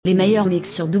Les meilleurs mix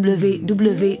sur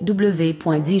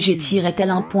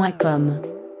www.dj-talent.com.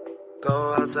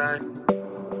 Go outside.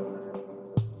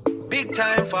 Big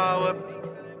time forward.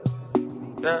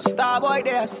 Yeah. Starboy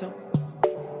there, so.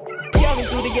 Get me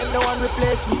through the game, no one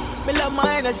replace me. Me love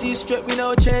my energy straight, me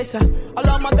no chaser. All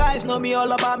of my guys know me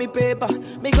all about me paper.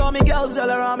 Me got me girls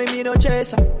all around me, me no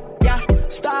chaser. Yeah,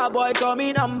 Starboy call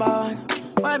me number one.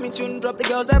 When me tune drop, the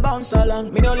girls they bounce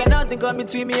along. Me no let nothing come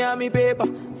between me and me paper.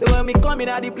 So when me come in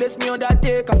at the place, me on that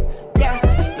take up. Yeah,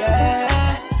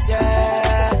 yeah,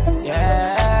 yeah,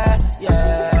 yeah,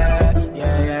 yeah,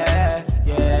 yeah,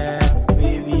 yeah.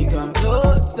 Baby, come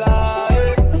closer.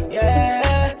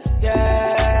 Yeah,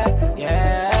 yeah,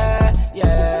 yeah,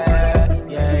 yeah,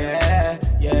 yeah,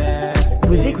 yeah.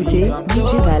 Vous écoutez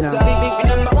DJ Talent. Big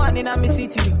number one in my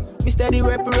city, yo. Me steady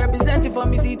representing for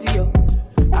me city, yo.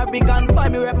 African boy,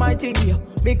 me rep my thing, yo.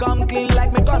 Me come clean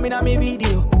like me coming on me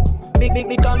video.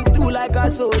 Me come through like a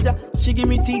soldier. She give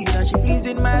me tea and she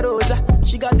pleasing my rosa.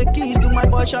 She got the keys to my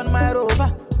Porsche and my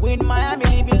Rover. We in Miami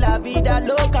living la vida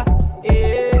loca.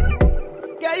 Yeah,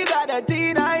 yeah, you got the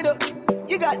teen, I know.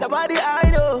 You got the body, I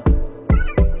know.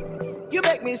 You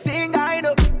make me sing, I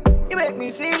know. You make me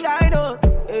sing, I know.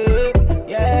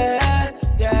 Yeah,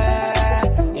 yeah, yeah,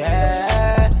 yeah.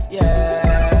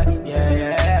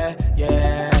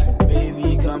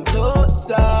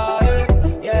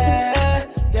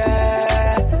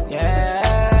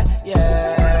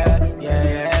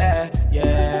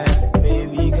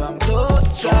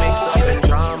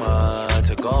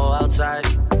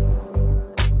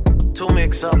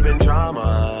 Up in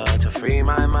drama to free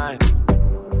my mind.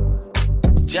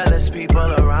 Jealous people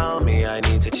around me, I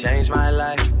need to change my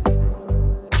life.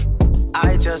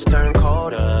 I just turn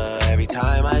colder every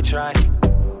time I try.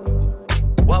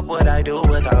 What would I do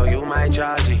without you, my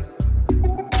Georgie?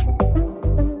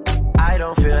 I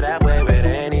don't feel that way with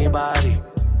anybody.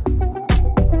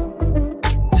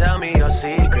 Tell me your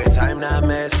secrets, I'm not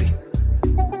messy.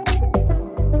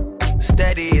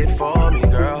 Steady it for me,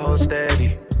 girl, hold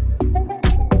steady.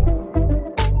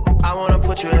 I wanna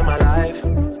put you in my life.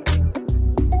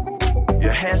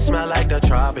 Your hair smell like the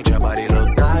tropics, your body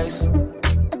look nice.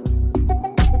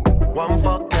 One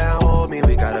fuck can't hold me,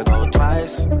 we gotta go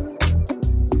twice.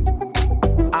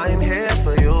 I'm here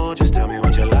for you, just tell me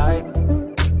what you like.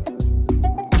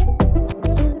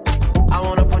 I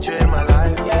wanna put you in my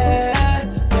life. Yeah.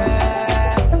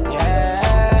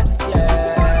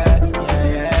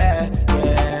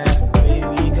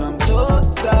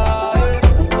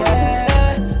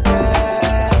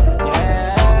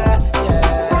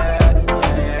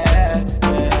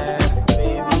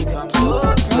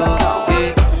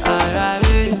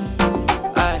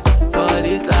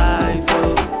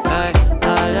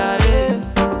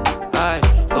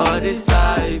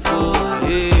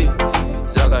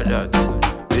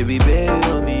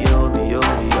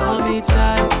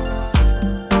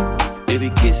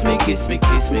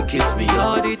 Kiss me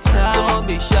all the time. Don't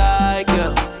be shy,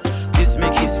 girl.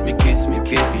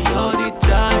 Kiss me all the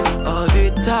time, all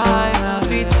the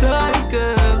time,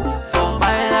 girl. For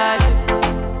my life,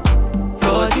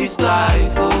 for this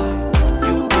life, oh,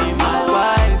 you be my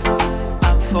wife.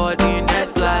 And for the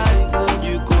next life, oh,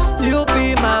 you could still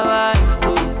be my wife,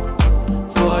 oh.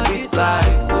 For this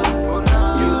life, oh,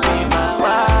 you be my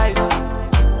wife.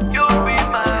 You be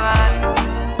my wife.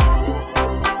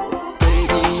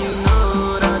 Baby, you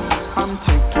know that I'm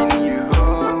taking you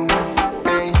home.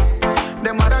 Hey,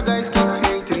 them other guys keep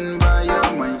hating, but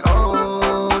you're my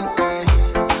own. Hey,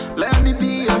 let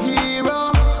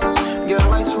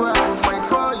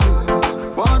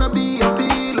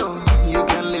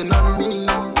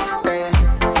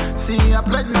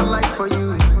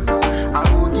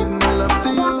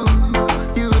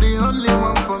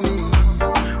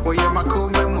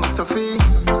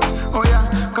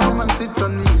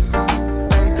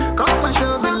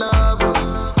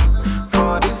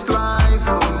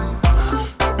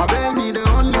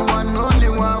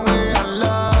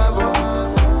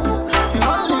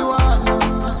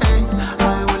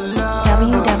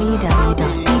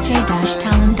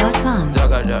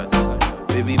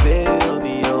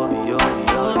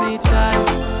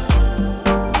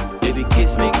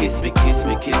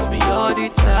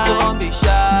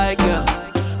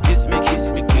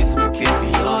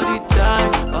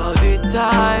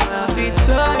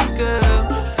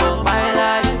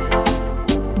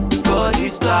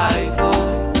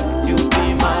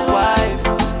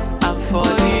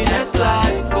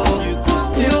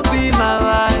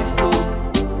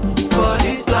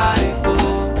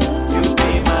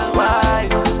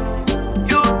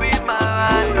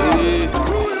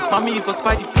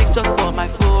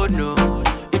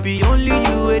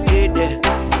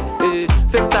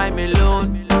FaceTime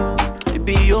alone. It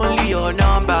be only your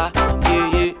number.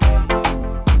 Yeah, yeah.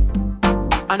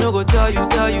 I no go tell you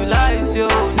lies, yo,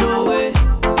 no way.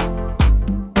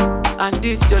 And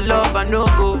this your love, I no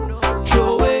go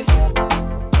throw away.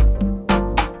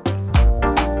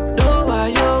 No, why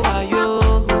yo?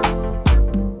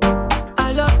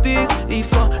 I love this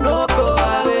if I no go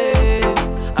away.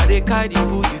 I dey carry the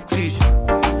food you preach, I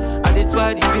dey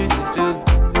spy the things you do.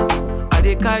 I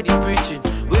dey carry the preaching,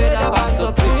 where the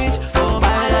pastor preach for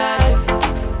my life.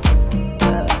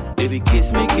 Baby,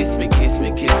 kiss me, kiss me, kiss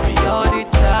me, kiss me all the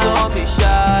time. Don't be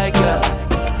shy, girl.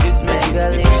 Kiss me, kiss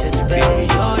me, kiss me, kiss me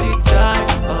all the time,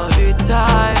 all the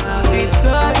time, all the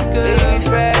time, girl. Baby,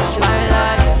 fresh my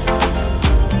life,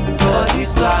 for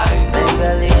this life, you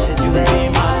be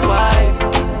my wife,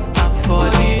 and for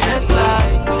the next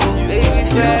life, you be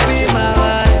my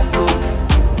wife,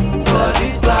 for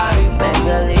this life,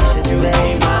 you be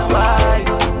my wife,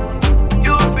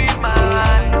 you be my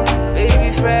wife. Baby,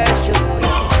 fresh,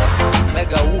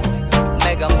 mega woo,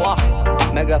 mega moi,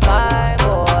 mega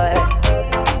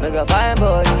fine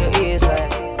boy in your ears, right?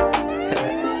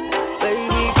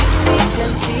 Baby, give me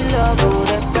plenty love, oh,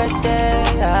 repete.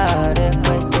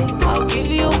 I'll give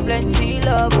you plenty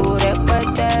love, oh,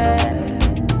 repete.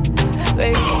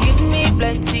 Baby, give me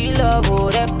plenty love, oh,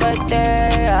 repete.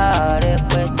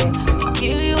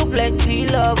 Give you plenty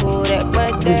love, oh,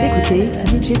 repete. Vous écoutez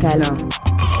DJ Talent.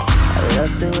 I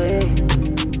love the way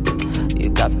you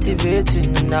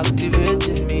captivating and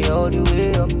activating me all the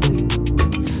way up.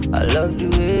 I love the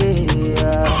way,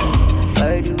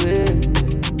 by the way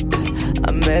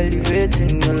I'm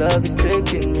elevating, your love is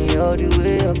taking me all the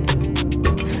way up.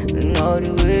 And all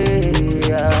the way,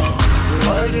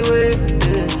 all the way,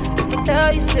 If I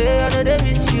tell you, say I know they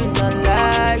miss you, not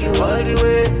lie, you all the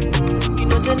way. You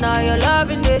know, say now your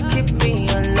loving, they keep me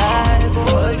alive,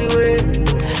 all the way.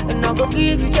 And I go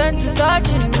give you gentle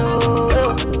touch, you know,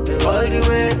 all the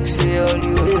way, say all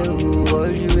the way,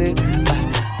 all the way.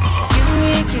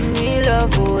 Give me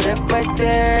love, oh,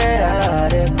 repete.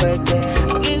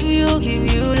 Give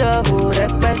you love, oh,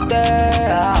 repete.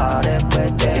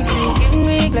 If you give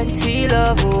me plenty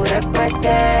love, oh,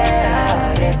 repete.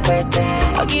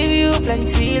 I'll give you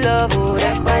plenty love, oh,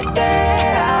 repete.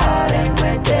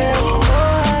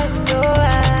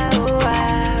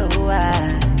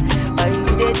 Why you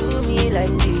dey do me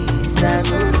like this? I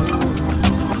don't know.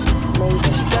 Maybe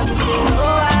she got me say,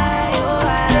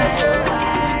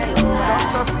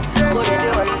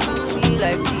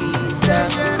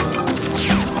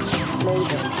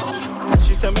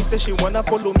 She tell me say she wanna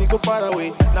follow me, go far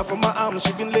away. Now for my arms,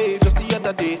 she been laid just the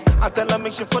other day. I tell her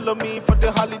make she follow me for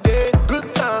the holiday.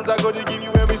 Good times I gotta give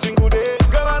you every single day.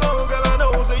 Girl I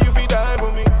know, say you feel die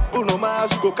for me. Bruno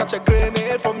Mars, you go catch a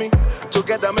grenade for me.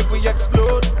 Together make we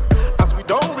explode. As we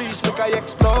don't reach, make I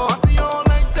explore. Party all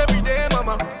night, every day,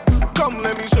 mama. Come,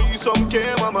 let me show you some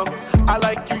care, mama. I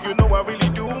like you, you know I really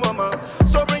do, mama.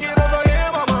 So bring it over here,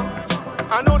 mama.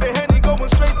 I know the Henny going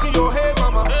straight to your head,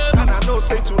 mama. And I know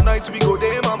say tonight we go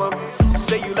there, mama.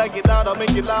 Say you like it louder,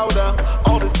 make it louder.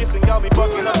 All this kissing got me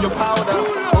fucking up your powder.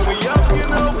 When we up, you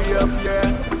know we up, yeah.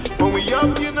 When we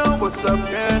up, you know what's up,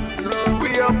 yeah.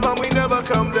 We up and we never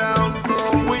come down.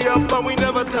 We up and we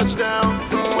never touch down.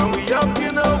 When we up,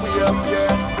 you know we up,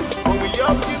 yeah. When we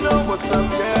up, you know what's up,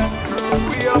 yeah.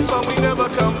 We up and we never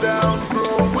come down.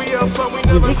 We up and we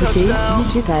never touch down.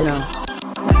 DJ Talent.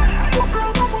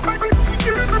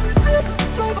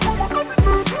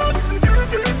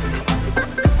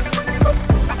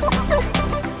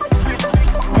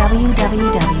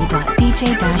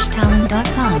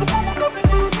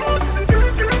 www.dj-talent.com.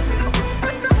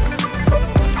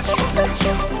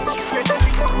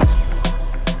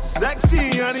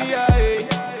 Sexy honey, yeah.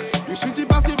 You sweetie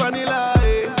passive vanilla,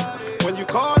 when you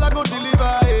call I go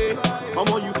deliver,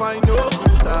 Mama you find no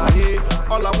fruit,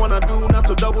 all I wanna do not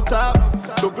to double tap.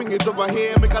 So bring it over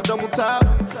here, make a double tap.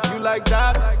 You like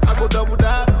that, I go double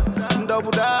that,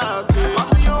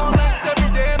 Party all night every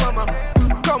day, mama.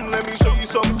 Come let me show you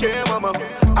some care, mama.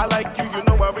 I like you, you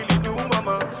know I really do,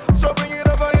 mama. So bring it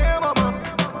over here, mama.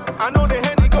 I know the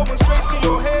Henny going straight to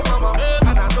your head, mama.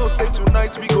 And I know say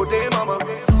tonight we go there, mama.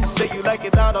 Say you like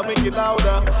it louder, make it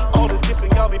louder. All this kissing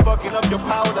got me fucking up your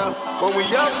powder. When we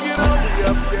up, you know we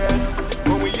up, yeah.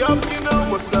 When we up, you know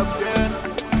what's up, yeah.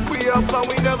 We up and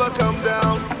we never come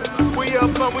down. We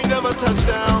up and we never touch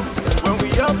down. When we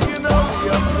up, you know we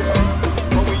up, yeah.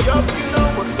 When we up, you know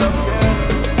what's up, yeah.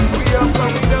 We up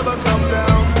and we never come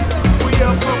down. We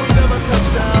up and we never touch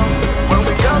down. When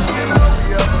we up, you know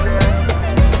we up, yeah.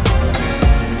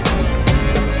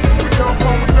 We up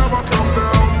and we never come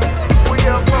down. We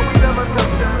up and we never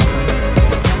touch down.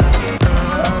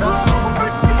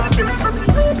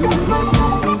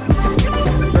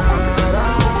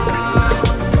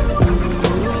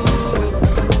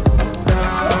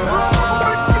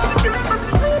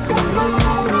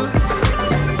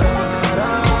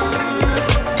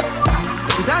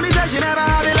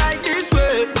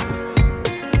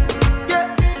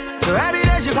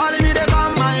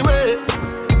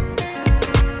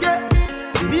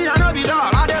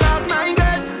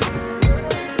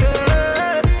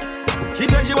 She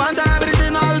said she want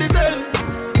everything all the same.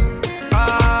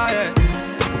 Ah, yeah.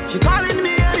 She calling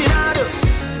me Eminado.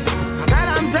 I tell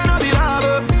her I'm saying no be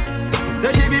love.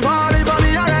 Say she be falling for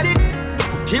me already.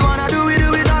 She wanna do it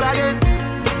all again.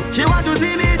 She want to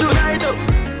see me tonight.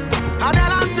 I tell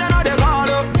her I'm saying no they call.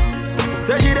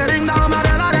 Say she the ring down my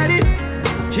bell already.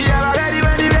 She ever ready,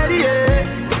 yeah.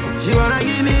 She wanna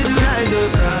give me tonight.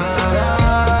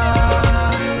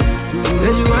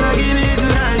 Say she wanna give me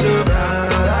tonight.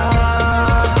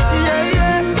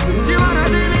 Yeah. She wanna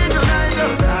see me tonight.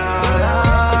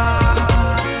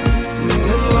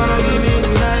 Say she wanna give me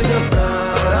tonight.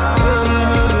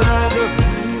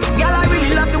 Girl, I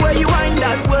really love the way you wind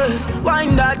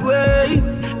that way.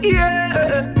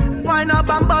 Yeah. Wind up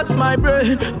and bust my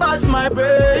brain.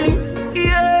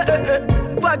 Yeah.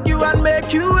 Fuck you and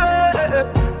make you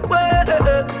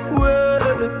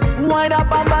wind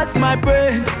up and bust my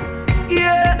brain.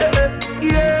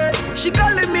 Yeah. She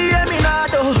calling me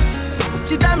Eminado.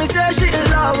 She tell me say she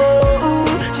in love,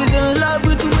 she's in love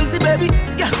with you, easy baby.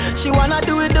 Yeah, she wanna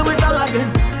do it all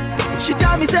again. She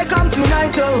tell me say come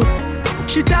tonight,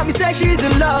 She tell me say she's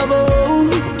in love,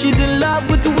 she's in love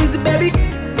with you, easy baby.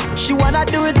 She wanna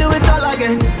do it all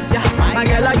again. Yeah, my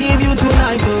girl, I give you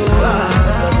tonight,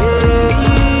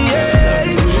 yeah.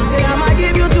 Say I'ma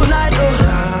give you tonight,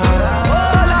 la.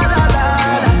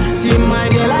 See my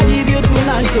girl, I give you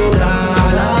tonight, la.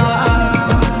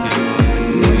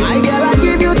 My girl, I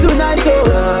give you tonight,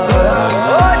 na.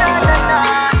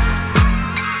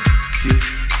 See,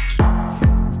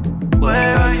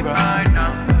 where are you right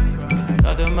now?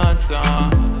 Another man's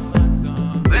son.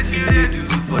 What you do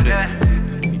for that?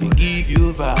 Give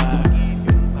you vibe.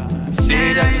 You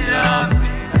say that you love me,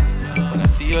 but I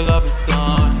see your love is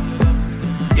gone.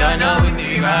 You're not with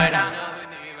me right now,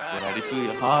 but I feel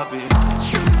your heartbeat. I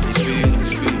feel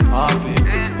your heartbeat.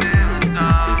 I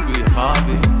feel your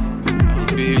heartbeat. I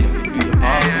feel your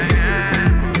heartbeat.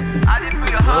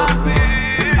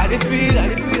 I feel your heartbeat. I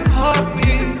feel your heartbeat.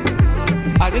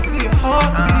 I feel your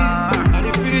heartbeat. I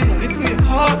feel your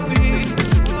heartbeat.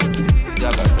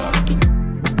 Jaga.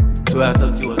 So I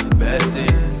thought you was the best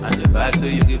thing, and the vibes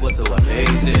that you give was so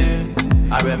amazing.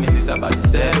 I reminisce about the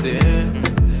setting,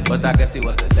 but I guess it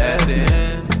was a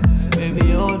lesson.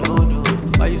 Baby, oh no,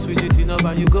 why you switch it up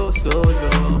and you go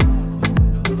solo?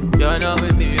 You're not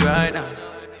with me right now,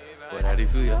 but I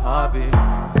feel your heartbeat.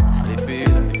 I feel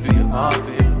your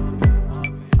heartbeat.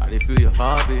 I feel your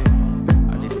heartbeat.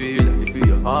 I feel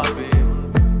your heartbeat.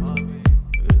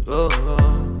 Oh,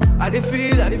 I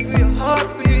feel your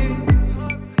heartbeat.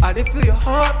 I feel your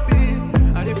heartbeat.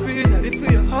 I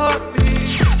feel your heartbeat.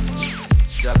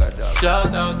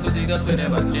 Shout out to the girls who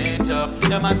never change up.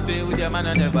 Them a stay with them and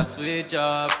I never switch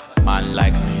up. Man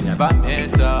like me never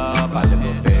mess up. A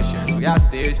little patience, we are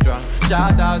stay strong.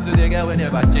 Shout out to the girls who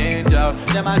never change up.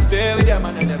 Them a stay with them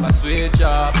and I never switch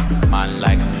up. Man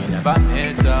like me never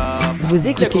mess up. Vous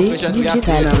écoutez Digital. I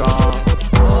feel your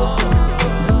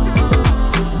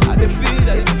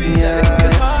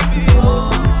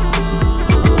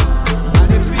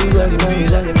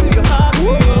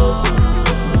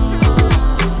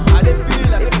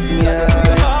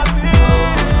heartbeat.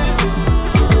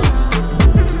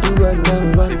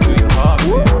 I feel your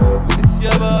heartbeat. It's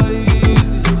your boy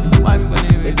easy. Wine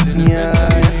bunny with the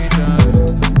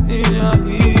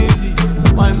easy.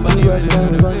 Wine bunny with the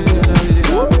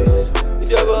it's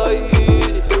your boy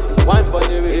easy. Wine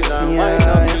bunny with the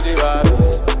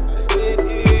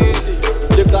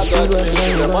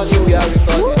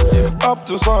Up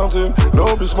to something,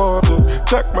 don't be smarting.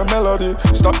 Check my melody,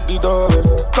 stop the darling.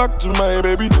 Talk to my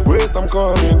baby, wait, I'm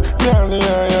coming. Yeah,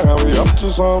 we up to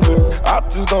something.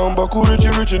 Artists down, but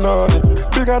Richie Nani.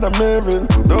 Bigger than Maven,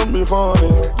 don't be funny.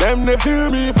 Them they feel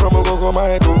me from Ogogo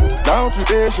Michael down to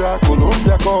Asia,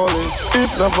 Colombia calling.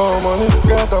 If not for money,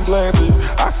 get them plenty.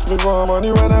 Ask me for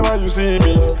money whenever you see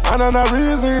me. Another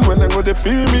reason when they go to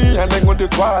feel me and they go to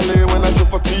quality when I show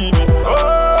for TV.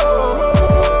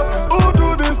 Who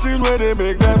do this thing where they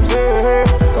make them say,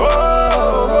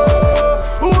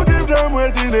 who give them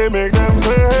waiting they make them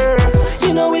say.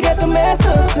 You know we got the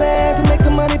master plan to make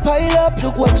the money pile up.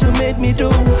 Look what you made me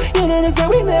do. You know they say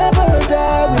we never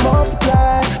die, we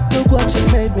multiply. Look what you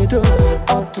made me do.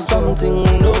 Up to something,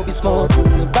 no be small thing.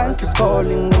 The bank is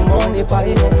calling, the money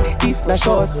piling. This not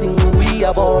short thing, we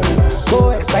are balling.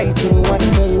 So exciting, one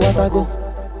day what I go.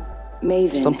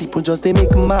 Maven. Some people just they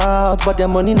make mouths, but their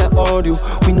money not on you.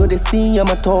 We know they see your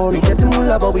motor. We getting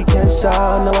moolah, but we can't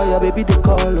shout. Now your baby they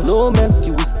call. No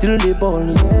mercy, we still they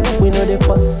ballin'. We know they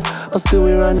fuss, but still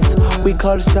we run it. We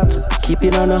call shots, keep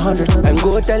it on 100. And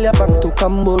go tell your bank to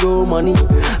come borrow money.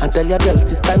 And tell your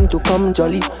girls it's time to come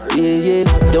jolly. Yeah,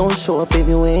 yeah. Don't show up if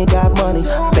you ain't got money.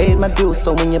 Paid my dues,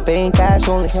 so when you're paying cash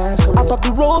only. Out of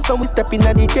the road, so we stepping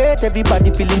at the jet.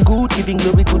 Everybody feeling good, giving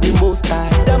glory to the Most High.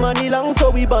 The money long, so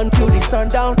we burn till the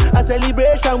sundown. A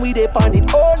celebration, we dey pan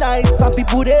it all night. Some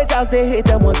people they just they hate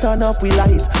them, won't turn up with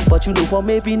lights. But you know for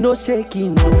maybe no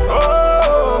shaking, no.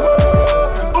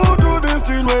 Who do this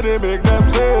thing where they make them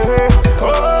say?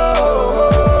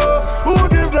 Who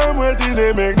give them waiting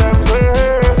they make them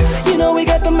say? You know we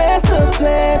got the master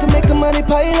plan to make the money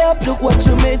pile up. Look what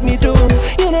you made me do.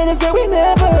 You know they say we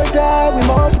never die, we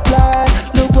multiply.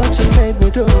 Look what you made me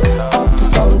do. Up to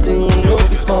something, no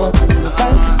be smart. The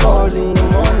bank is calling, the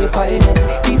money piling.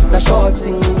 This the short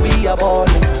thing, we are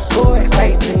balling. So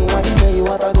exciting, one day you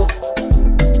wanna go.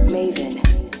 Maven.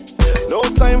 No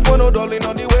time for no darling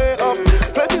on the way up.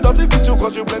 Plenty dirty fit you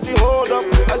cause you plenty hold up.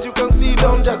 As you can see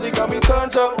down Jazzy got me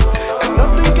turned up. And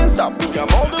nothing can stop me, I'm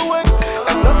all the way.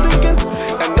 And nothing can,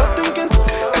 and nothing can,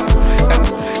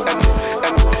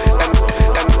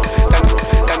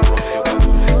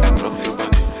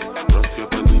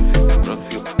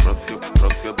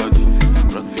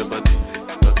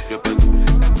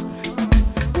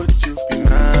 would you be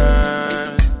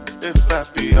mine if I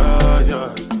be all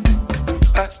yours?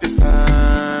 I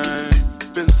define,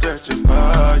 been searching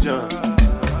for you.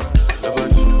 Your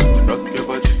body, rock your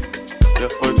body,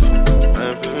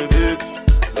 I'm feeling it.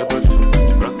 Your body,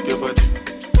 rock your body,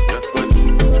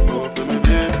 move for me,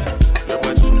 babe. Your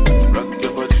body, rock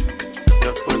your body,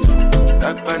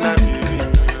 that banana,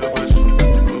 your body,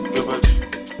 move your body.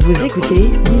 Vous écoutez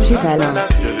DJ Talent.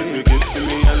 If you give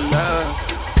me your love,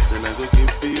 then I go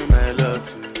give you my love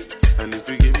too. And if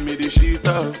you give me the sheet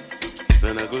up,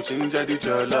 then I go change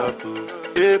your love too.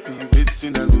 Baby,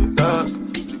 waiting I go talk.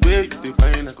 The way you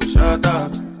define I go shut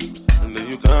up. And then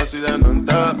you can't see that on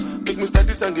top. Make me start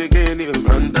this and again in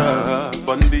front of.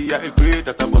 Bundy, I agree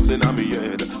that I'm busting on me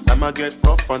head. Time I get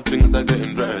rough and things are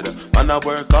getting dread. Man, I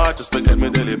work hard just to get me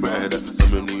daily bread. So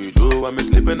me need you when me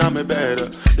sleeping on me bed.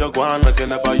 You're gone like you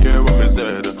never hear what me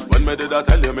said. When me did I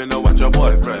tell you me know what your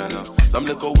boyfriend? Some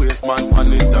little waste man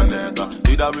on internet.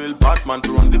 Need a real Batman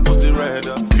to run the pussy red.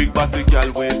 Big body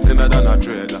girl waist thinner than a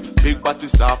thread. Big body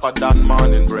softer than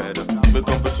morning bread. Me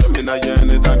come for swimming a year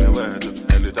anytime you wed.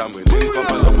 Anytime we link up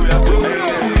and we have to hey.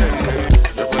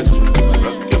 Your body,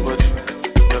 rock your body,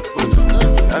 your body.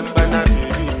 That banana,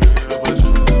 your body,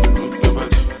 rock your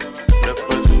body, that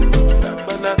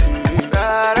banana.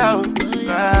 Right out,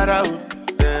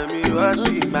 tell me what's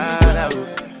the matter.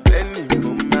 Let me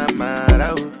move my mind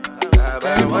out. I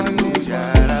want to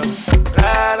shout out.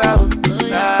 Right out,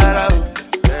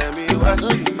 tell me what's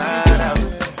the matter.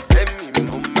 Let me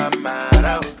move my mind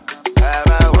out. I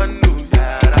want to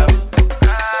shout out.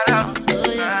 Right out, tell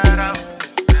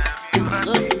me what's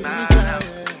the matter.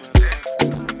 Let me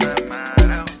move my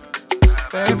mind out.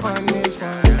 Babe, on this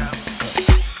one,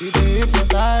 you dey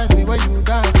hypnotize me when you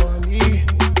dance for me.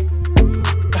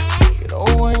 You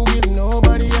don't want to give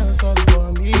nobody else up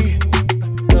for me.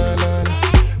 Nah.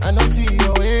 I don't see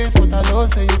your waist, but I know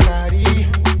say you carry.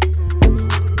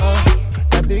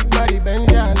 That big body bend,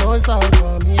 yeah, I know it's all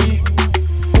for me.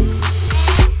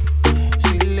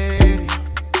 She lady,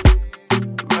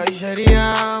 my shady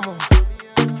amo.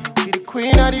 She the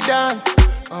queen of the dance.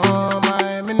 Oh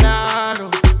my Minado.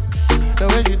 The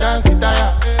way she dance it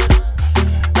tire.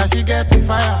 Now she get it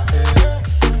fire.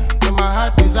 To my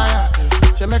heart desire.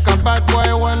 She make a bad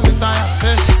boy one retire.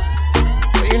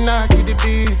 When you knock you the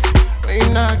beat, when you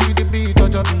knock you the beat,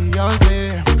 touch your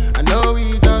Beyonce. I know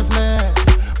we just met,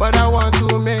 but I want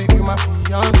to make you my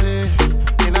fiance.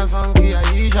 In a song,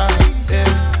 Aisha,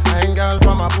 I ain't girl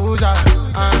from Abuja.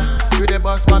 You the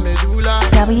boss, my medulla.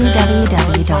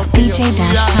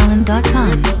 www.dj-talent.com.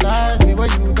 Hypnotize me when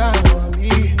you dance for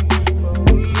me.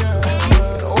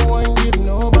 Don't want to give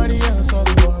nobody else up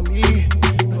for me.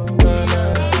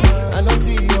 I don't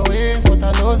see your waist, but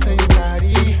I know say you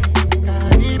carry.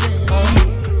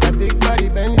 That big body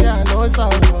bend, yeah, I know it's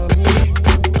all for me.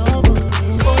 Oh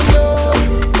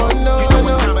no,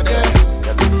 yeah.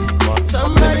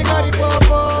 Somebody got it,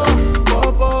 popo.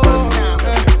 Yeah.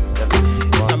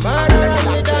 It's a murder on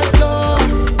the dance floor.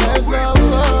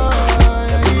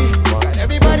 Got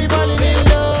everybody falling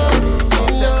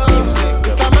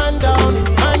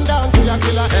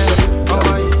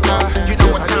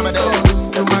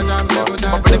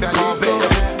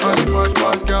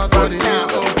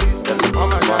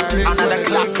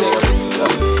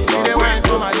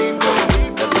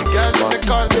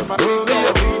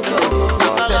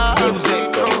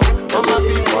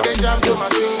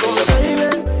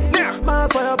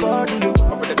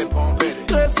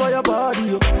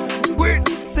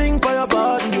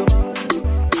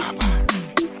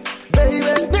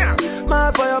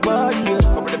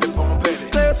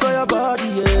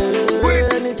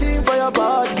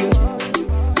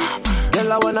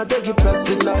wanna take it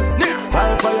personal.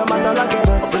 Fight for your matter like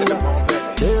a wrestler.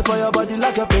 Pay for your body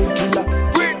like a painkiller.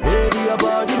 Baby, your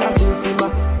body na sisima.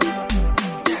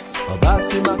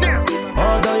 Obasima.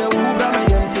 Order your Uber, my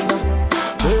yentina.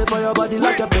 Pay for your body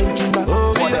like a painkiller.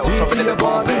 Sweet in your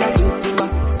body na sisima.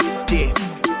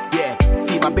 Yeah.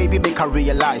 See my baby make her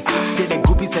realize. Say the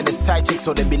groupies and the side chicks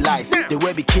so they be lies. They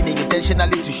wear bikini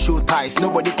intentionally to show ties.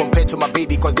 Nobody compared to my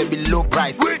baby cause they be low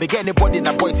price. They get anybody in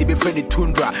a boy see be friendly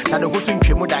tundra. Now the who's in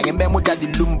Kemuda and memo daddy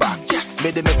lumba.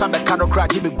 Made the mess on the cano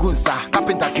crack Jimmy Gunsa.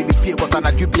 Carpenter team me fear cause I'm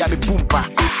a drip me boompa.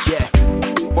 Yeah.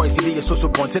 Boys see the so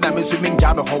pontin I'm swimming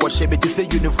jam a whole shape to say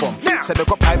uniform. Say the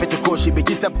private to coach she be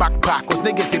just a backpack. Cause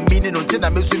niggas in meaning until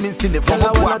I'm swimming in the form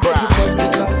of walk.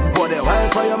 Why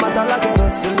for your matter like a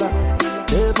wrestler.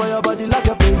 Pay for your body like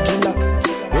a painkiller.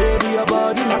 Baby, your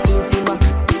body na sisima.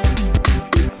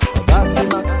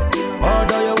 Obasima.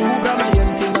 Order your Uber, my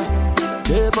yentina.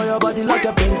 Pay for your body like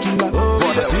a painkiller.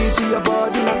 Sweet to your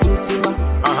body na sisima.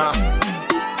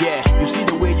 Yeah, you see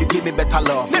the way you give me better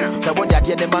love. Say what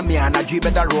you did, mommy, and I dream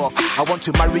better off. I want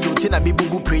to marry you, Tina, me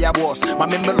boo prayer was. My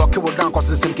member lock it down, cause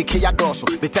it's some Kikaya dorsal.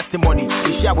 The testimony,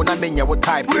 the share when I mean your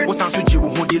type. What's answer you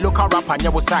who the local rapper and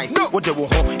your size? What they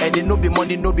want, and it no be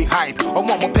money, no be hype. Or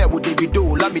more pair with David do,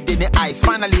 let me dinner ice.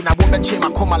 Finally, I want to change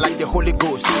my coma like the Holy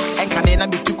Ghost. And can I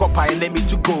me to copper and let me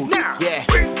to go? Yeah,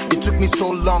 it took me so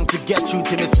long to get you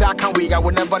to me, so I can't wait, I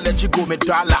will never let you go, me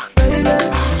dollar. Baby,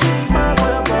 my for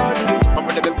your body. I'm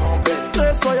gonna be pumping.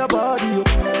 Dress for your body, yo.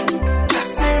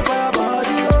 Sing for your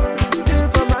body, yo. Sing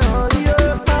for my honey, yo.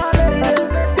 My lady,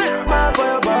 my for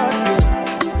your body, yo.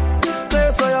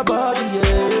 Dress for your body,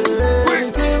 yeah.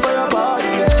 Anything for your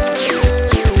body, yeah.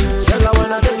 Girl, I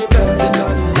wanna take you personal.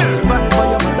 Fight for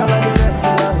your matter like a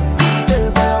wrestler. Pay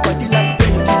for your body like a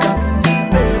painkiller.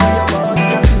 Baby, your body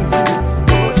is easy.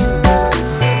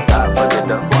 That's what you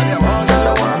do. Girl, I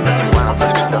wanna take you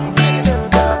personal.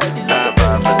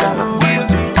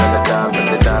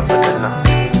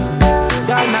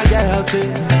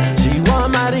 She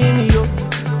want marry me, yo.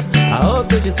 I hope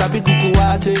say she sabi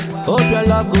kukuwate. Hope your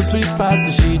love go sweet past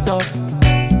the sheet up.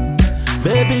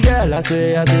 Baby girl, I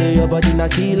say your body na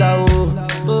killer,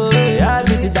 oh. I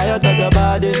get it tired of your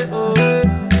body,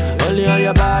 only on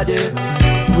your body.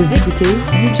 Vous écoutez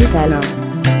DJ Talent.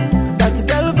 That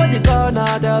girl for the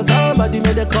corner, there's somebody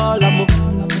made a call, amo.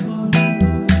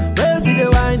 Where see the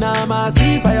wine, I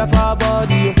see fire for her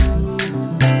body, yo.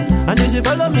 And if you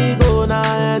follow me, go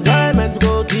now, enjoyment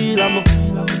go kill 'em.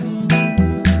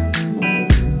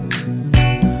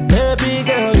 Baby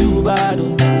girl, you bad,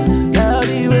 oh. Girl,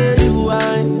 the way you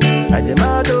whine, I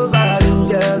demand over you,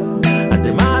 girl. I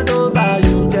demand over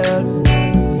you, girl.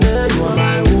 Say you are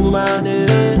my woman,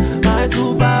 my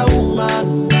superwoman.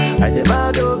 I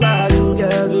demand over you,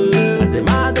 girl. I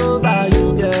demand over you,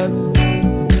 girl.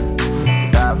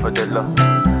 Die for the love,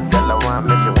 girl. I want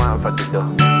me, she want for the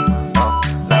dough.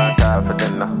 For the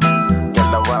no,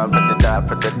 girl I want for the die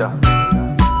for the dough,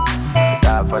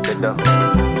 die for the dough.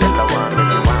 Girl I want me,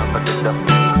 she want for the dough.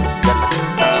 Girl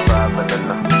I die for the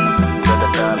no, girl I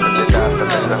die for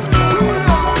the dough.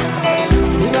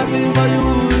 If I sing for you,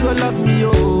 you gon' love me,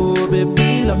 oh baby,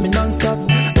 love me non-stop.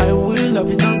 I will love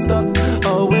you non-stop.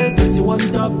 Always place you on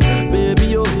top,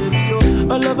 baby, oh baby,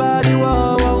 oh. All over the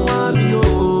world, want me,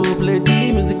 oh. Play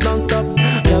the music non-stop.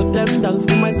 Tell them dance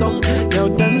to my song. Tell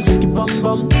them shake it bum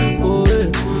bum. Oh,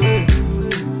 yeah.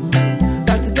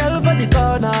 That girl for the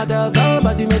corner, there's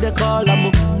somebody made a call,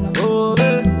 amo. Oh,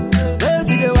 yeah. They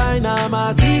see the wine,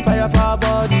 I see fire for her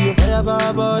body, fire for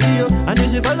her body. And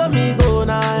if you follow me, go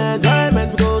now,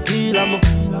 enjoyment go kill, amo.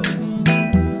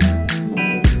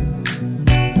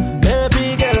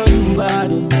 Baby girl, you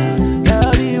bad,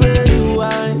 girl, the way you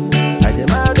whine, I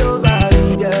demand over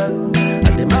you, girl. I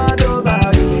demand over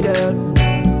you, girl.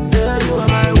 You are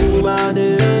my woman,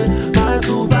 my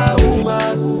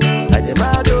superwoman. I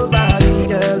demand over you,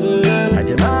 girl. I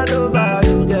demand over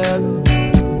you, girl.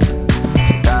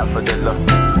 Die for the love,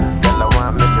 girl I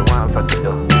want me, she want for the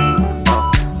dough.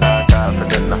 Die for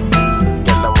the love,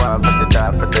 girl I want for the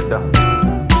die for the dough.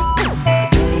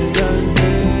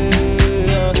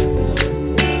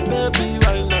 Baby,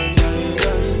 why not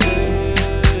dance?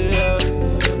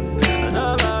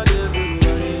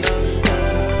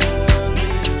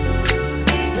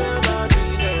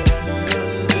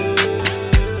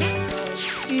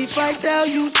 If I tell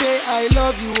you, say I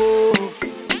love you, oh.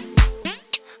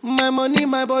 My money,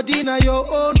 my body, now your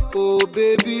own, oh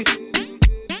baby.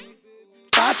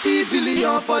 30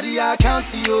 billion for the account,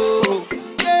 oh.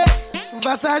 Yeah.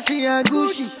 Versace and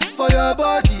Gucci for your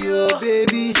body, oh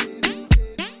baby.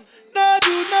 No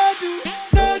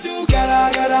do,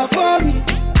 gotta for me.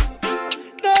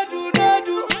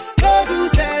 No do,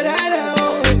 say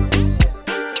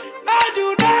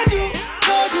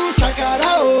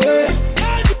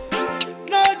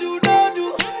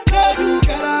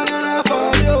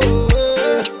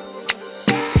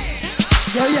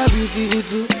beautiful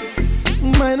too.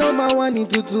 My number one in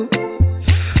tutu.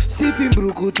 Sipping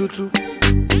bruku tutu.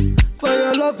 For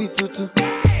your love it tutu.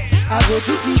 I go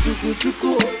chuku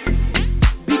chuku.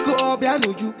 Biko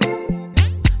obianuju.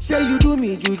 Say you do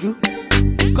me juju.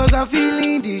 Cause I'm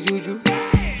feeling the juju.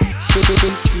 Shake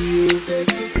it to you.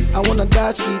 I wanna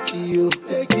dash it to you.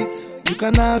 Take it. You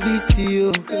can have it to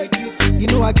you. Take it. You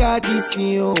know I got this in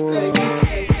you. Take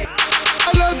it.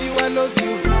 I love you, I love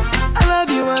you. I love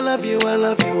you, I love you, I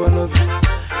love you, I love you.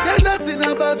 There's nothing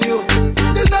above you.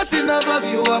 There's nothing above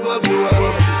you, above you,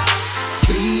 above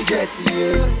you. Bridget,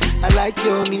 you. I like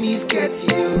your mini skirt,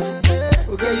 you.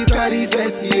 Okay, you carry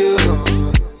fancy, you.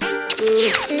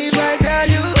 If I tell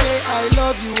you, hey, I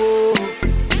love you, oh.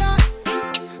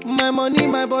 My money,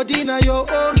 my body, now your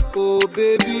own, oh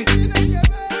baby.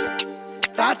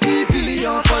 30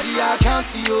 billion for the account,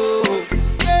 yo.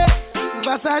 Yeah.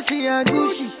 Versace and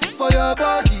Gucci for your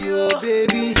body, oh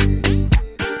baby.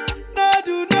 No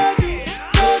do,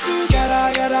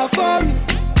 gotta for me.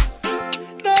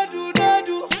 No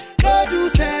do,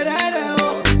 say that,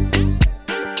 oh.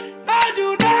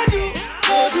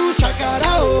 No do,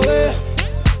 shakara, oh, eh.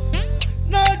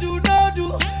 No do,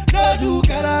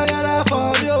 gotta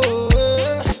for me, oh,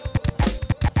 eh.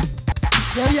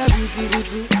 Yeah, yeah, beautiful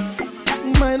too.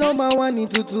 My number one in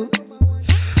tutu.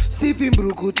 Sipping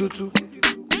bruku tutu.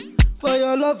 For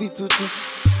your love it tutu.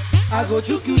 I go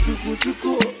chuku.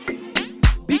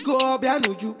 Biko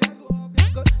obianuju.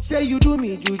 Say you do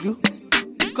me juju.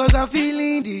 Cause I'm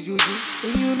feeling the juju.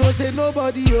 And you know say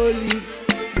nobody holy.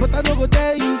 But I don't go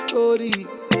tell you story.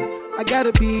 I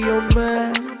gotta be your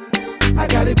man. I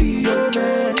gotta be your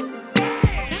man.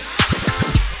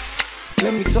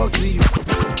 Let me talk to you.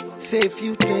 Say a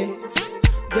few things.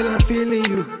 Girl, I'm feeling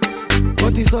you.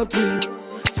 What is up to you?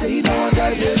 Say you don't want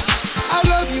that, yes. I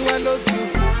love you, I love you.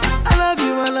 I love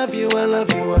you, I love you, I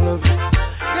love you, I love you.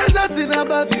 There's nothing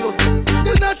above you.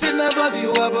 There's nothing above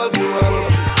you, above you,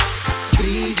 above you.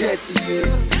 Bridget, you.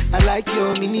 I like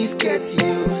your mini skirt,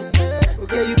 you.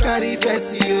 Okay, you carry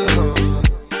fancy, you.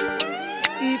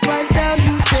 If I tell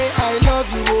you, say I love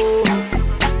you, oh.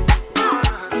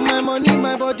 My money,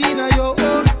 my body, now your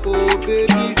own, oh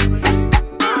baby.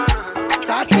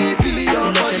 30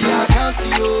 billion for the account,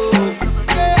 yo.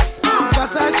 Yeah.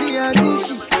 Versace and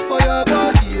Gucci for your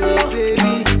body, oh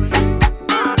baby.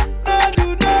 No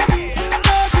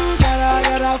do,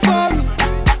 gotta for me.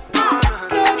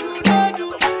 No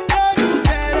do,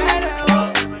 say that, oh.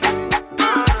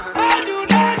 No do,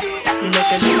 gotta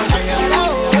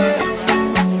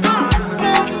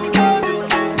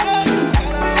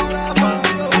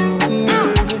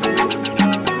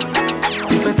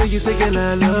If I tell you, say, girl,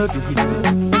 I love you.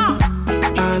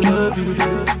 I love you.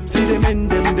 See them and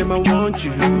them I want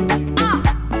you.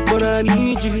 But I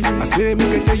need you. I say, me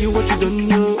can tell you what you don't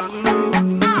know.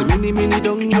 Say, many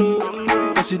don't know.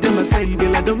 I see them, I say,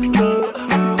 girl, I don't know.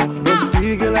 But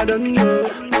still, girl, I don't know.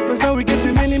 Cause now we get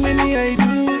to many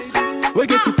ideas. We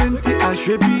get to plenty, I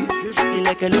should be.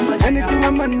 Like a anything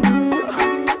a man do.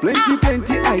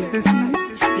 Plenty eyes to see.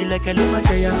 Like a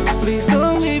please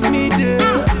don't leave me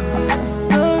there.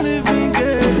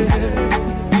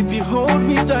 If you hold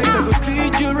me tight, I go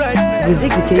treat you right. Vous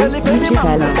écoutez DJ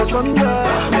Talent.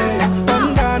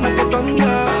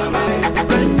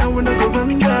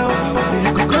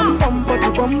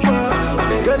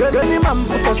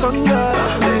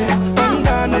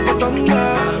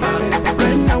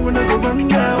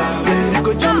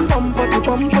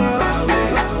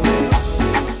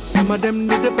 Some of them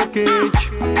need the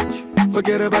package.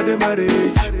 Forget about the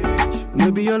marriage.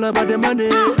 Maybe all about the money,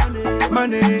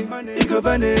 it go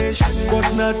vanish.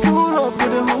 But not true love to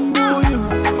the humble you.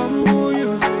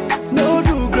 No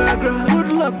do gra, good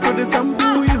luck to the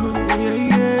sample you.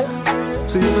 Yeah.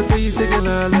 So if I tell you, say, girl,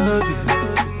 I love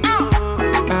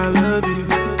you.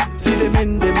 See them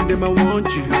and them I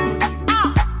want you.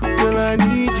 Girl, I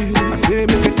need you. I say,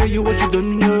 make I tell you what you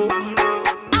don't know.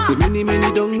 Say many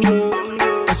don't know.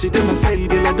 I see them, I say,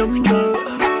 girl, I don't know.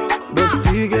 But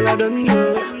still, girl, I don't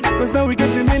know. Cause now we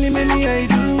get to many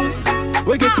ideas.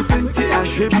 We get to plenty, I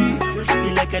should be.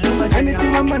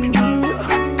 Anything a man do.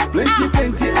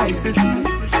 Plenty eyes to see.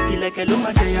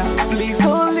 Please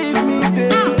don't leave me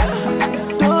there.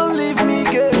 Don't leave me,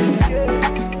 girl.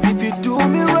 If you do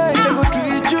me right, I go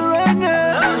treat you right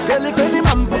now. Girl, if any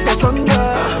man put us under,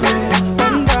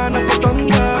 bandana put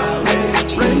under.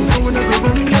 Right now when I go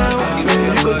run down,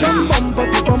 you go jump bumper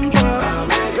to bumper.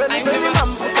 Girl, if any man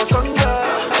put us under,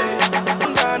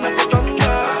 bandana put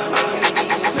under.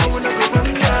 Now when I go run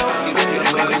down,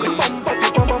 you go bumper to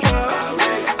bumper.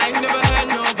 I never had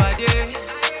nobody,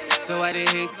 so why they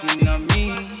hating on me?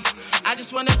 I I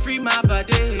just wanna free my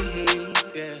body.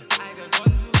 Yeah. I just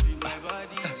want to free my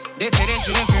body. They say they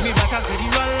shouldn't free me, but I said,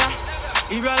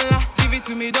 Irolla, give it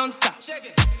to me, don't stop.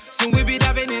 Soon we be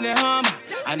dabbing in the Hummer.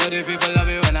 I know the people love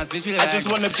it when I switch it like. I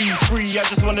just wanna be free, I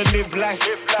just wanna live life.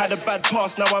 Had a bad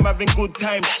past, now I'm having good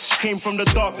times. Came from the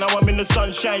dark, now I'm in the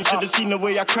sunshine. Should've seen the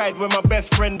way I cried when my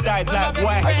best friend died. Like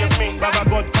why? Baba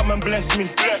God come and bless me.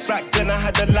 Back then I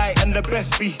had the light and the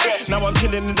best be. Now I'm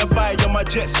chilling in the bay on my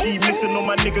jet ski. Missing all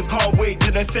my niggas, can't wait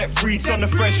till they're set free. Son the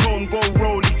fresh home, go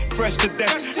rolling, fresh to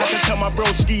death. Had to tell my bro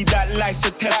ski that life's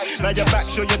a test. Now you're back,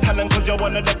 show your talent cause you're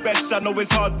one of the best. I know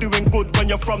it's hard doing good when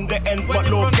you're from the ends, but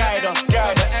Lord guide us.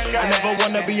 I never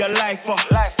wanna be a lifer,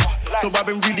 so I've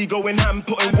been really going ham,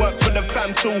 putting work for the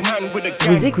fam, still hang with the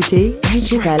gang. Vous écoutez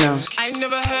DJ Talent. I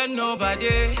never heard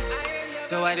nobody,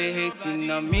 so why they hating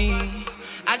on me?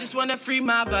 I just wanna free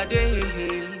my body.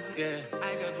 Yeah,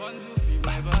 I just want to free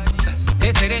my body.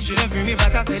 They say they shouldn't free me,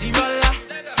 but I said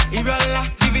Irolla,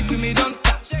 give it to me, don't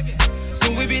stop.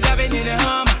 Soon we be dabbing in the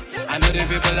Hummer. I know the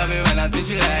people love it when I switch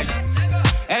it like.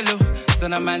 Hello,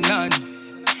 son of my nun.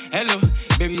 Hello,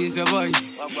 baby, it's your boy.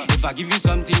 If I give you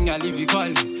something, I'll leave you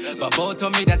calling. But both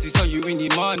told me that it's all you in the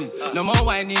morning. No more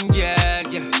whining, girl,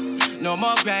 yeah. No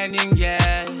more grinding,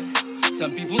 girl.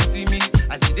 Some people see me,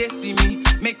 as they see me,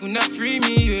 make una free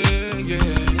me,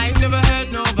 yeah. I never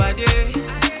heard nobody,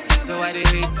 so why they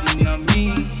hating on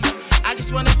me? I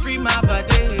just wanna free my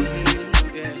body,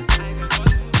 yeah.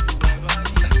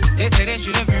 They say they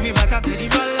shouldn't free me, but I said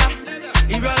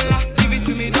Irolla, give it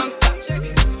to me, don't stop.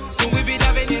 So we be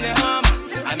dabbing in the Hummer.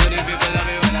 I know the people love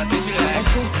it when I switch it like. I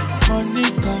say,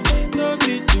 Monica, no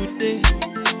be today.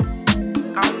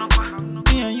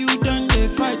 Me and you done they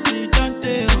fight, don't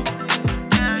they?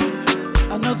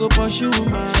 I no go pursue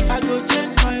man, I go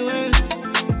change my ways.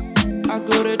 I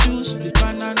go reduce the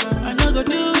banana, I no go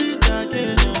do it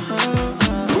again.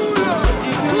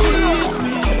 If you leave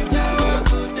me, now I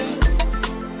go there.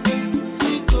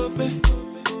 See go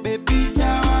baby,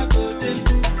 now I go there.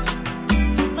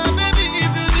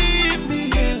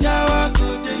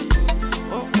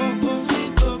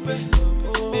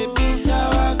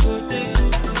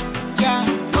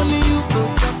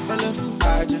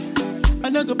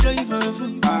 I go play for a fool,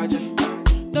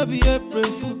 no be April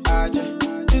fool,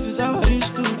 this is how I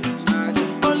used to do,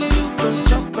 only you go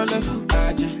jump on the fool,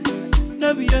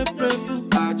 no be April fool,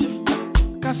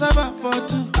 cassava for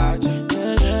two,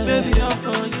 baby all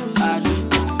for you,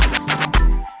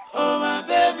 oh my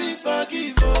baby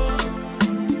forgive,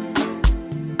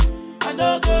 I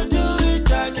no go do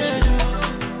it again,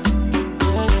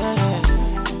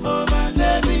 oh my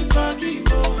baby forgive,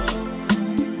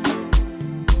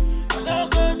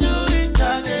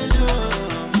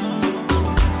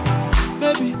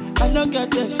 baby, I don't get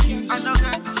the excuse.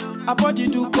 I body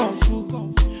do kung fu.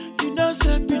 You know,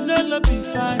 say Pinella be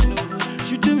fine.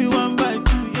 She do me 1 by 2,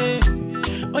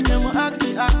 yeah. On your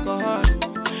acting alcohol.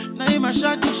 Now you my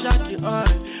shaky all.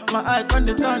 My eye on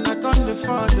the turn, I on the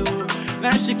follow.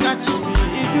 Now she catching me.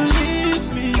 If you leave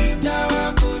me, now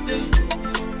I go there.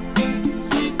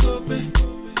 See go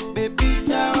baby,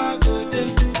 now I go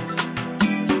there.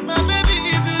 My baby,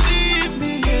 if you leave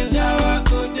me, yeah, now I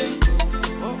go there.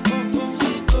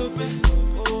 See go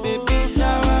baby,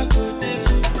 now I go there.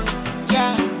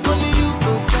 Yeah, only you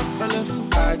go jump on the fool,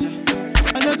 I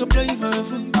no go play for a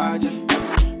fool,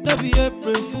 no be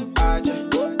April fool,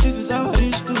 this is how I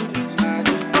used to do,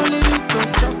 only you go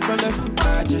jump on the fool,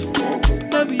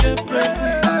 no be April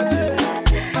fool,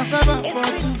 cassava for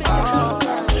two,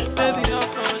 baby all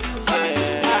for you.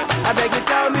 I beg you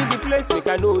tell me the place, make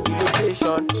I know the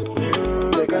location.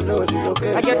 Make I know the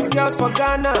location. I get the girls for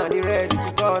Ghana, they ready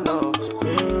to go now.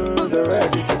 They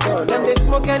ready to go now. Them they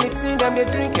smoke anything, them they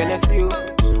drink Hennessy.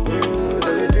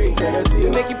 They drink Hennessy.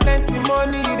 You make you plenty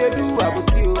money, you they do, I will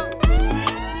see you.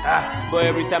 But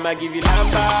every time I give you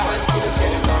lamba, you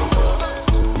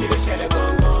the shell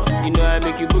gongo. You know I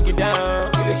make you boogie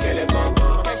down, you the shell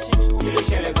gongo. You the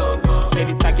shell gongo.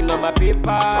 Steady stacking on my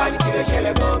paper, you the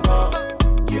shell gongo.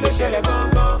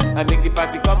 I make the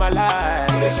party come alive.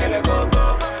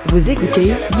 Vous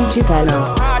écoutez DJ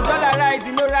Talent. Dollar rise,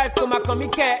 you know rise, come and come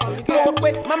here.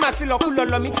 Mama feel cool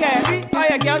on me care. See all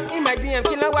your girls in my DM,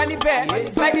 kill a one bear.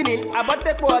 Sliding in, I bought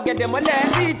the poor, get them on there.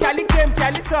 See Charlie came,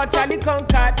 Charlie saw, Charlie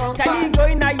conquered. Charlie go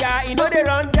in a yard, you know they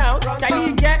run down.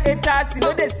 Charlie get a task, you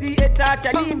know they see a task.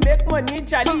 Charlie make money,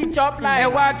 Charlie chop like.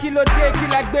 Ewa kilo day,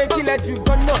 kilo gbe, kilo ju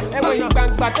gono. Ewa you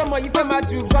bang batomo, you fema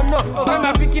ju gono. Over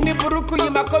my bikini buruku, you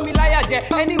ma come liar je.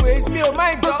 Anyways, me oh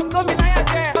my God, come liar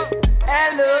je.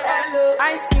 Hello,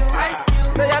 ice you,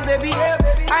 so yeah baby,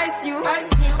 ice you,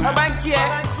 a bank here,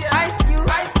 ice you,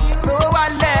 no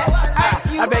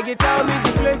I beg you, tell me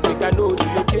the place, make I know the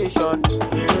location.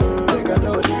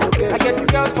 I get the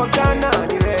girls from Ghana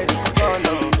and the ready to go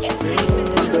now.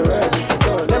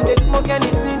 Them they smoke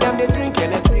anything, them they drink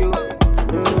and I see you.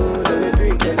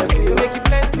 Make you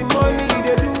plenty money,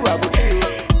 they do, I will see you.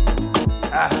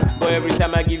 But every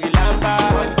time I give you lamba,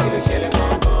 money kill a shell and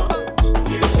gong.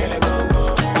 Kill a shell and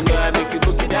gong. You know I make you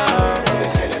book it down. Kill a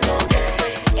shell and gong.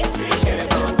 Kill a shell and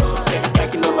gong. Sex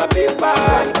stacking on my paper.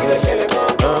 Kill a shell and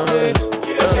gong.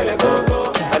 Kill a shell and gong.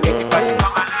 I make you party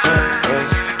for my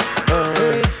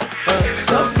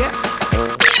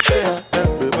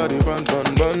everybody run, run,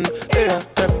 run.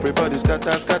 Everybody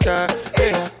scatter, scatter.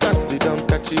 Can't see them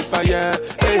catch fire.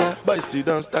 Boys see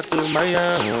them start to my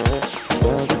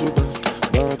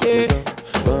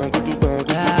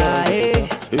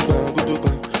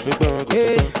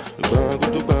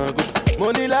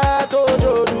money la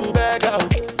tojo du beg out.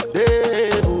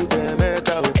 They put them out.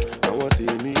 I want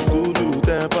me kulu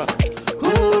temper.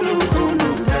 Kulu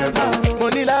temper.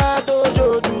 Money la tojo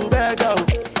du beg out.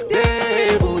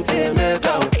 They put them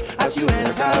out. As you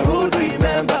enter road,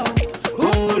 remember.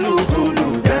 Kulu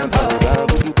temper.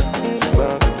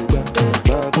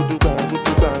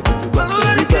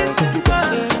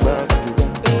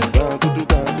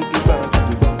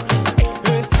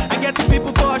 I get the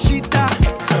people for shita.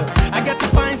 I get to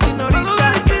find senorita.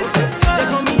 They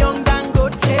call me young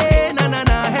Dangote. Na na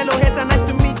na. Hello hater, nice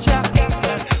to meet ya.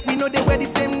 We know they wear the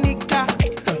same nika.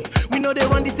 We know they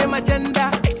run the same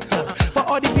agenda. For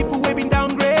all the people who been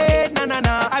downgrade. Na na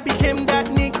na. I became that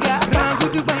nigga.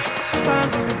 Banguduba,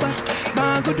 banguduba,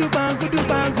 banguduba,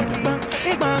 banguduba,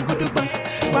 banguduba,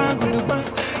 banguduba,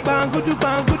 banguduba,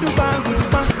 banguduba,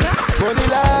 banguduba. Money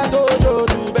la dojo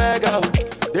du beg out.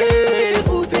 They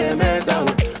put them out.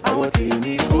 I want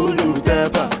me kulu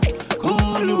temper.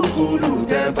 Kulu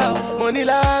temper. Money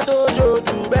la dojo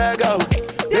du beg out.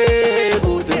 They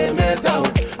put them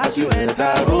out. As you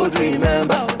enter road,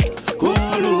 remember.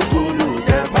 Kulu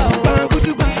temper.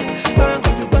 Banguduba,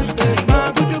 banguduba,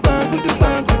 banguduba, banguduba,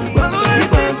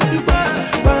 banguduba,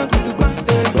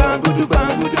 banguduba,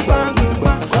 banguduba,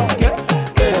 banguduba.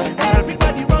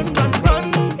 Everybody run, run, run.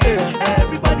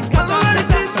 Everybody's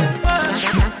colors.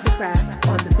 Mastercraft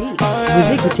on the beat. Vous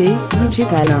écoutez DJ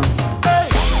Talent. Hey,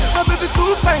 my baby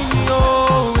too fine, yo.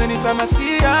 Anytime I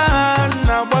see her,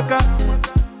 now waka.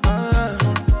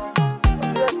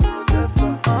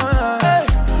 Hey,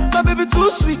 my baby too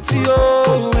sweet,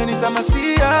 yo. Anytime I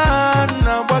see her,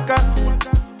 now waka.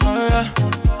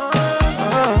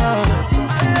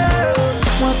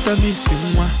 What a missing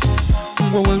one.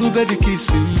 Well, better kiss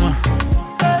him.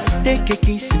 Take a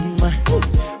kiss him.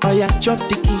 Oh, yeah, chop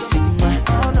the kiss him.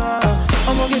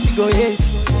 I'm gonna get to go yet.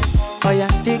 Oh yeah,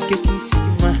 take a kiss,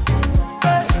 man.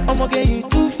 I'm gonna get you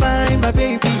too fine, my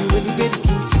baby. When you get a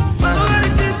kiss, man.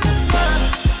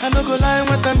 I no go lie,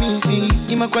 what I mean, see.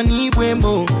 Imakwani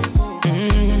wemo.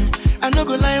 I no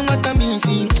go lie, what I mean,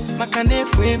 see. Makane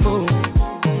fuemo.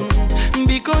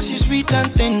 Because you're sweet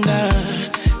and tender,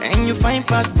 and you fine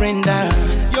past Brenda.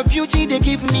 Your beauty they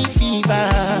give me fever.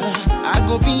 I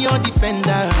go be your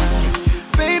defender.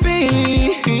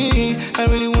 Baby, I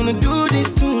really wanna do this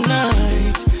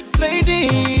tonight.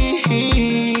 Lady,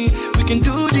 we can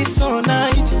do this all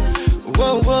night.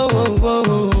 Whoa, whoa, whoa,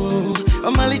 whoa.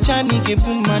 I'm a lichani ke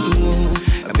pumadu.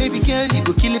 Baby girl, you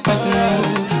go kill a person.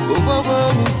 Whoa, whoa,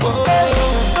 whoa,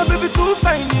 whoa. My baby too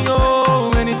fine, yo.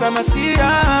 Anytime I see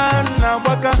her, now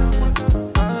waka.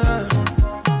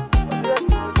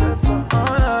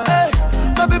 Hey,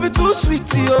 my baby too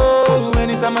sweet, yo.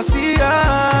 Anytime I see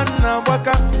her, now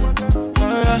waka.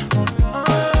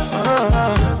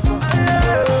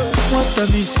 What a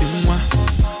missing one.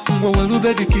 Well,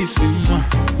 better kiss him.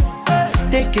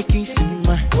 Take a kiss him.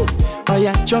 Oh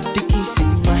yeah, chop the kiss him.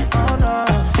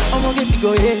 I'm gonna get to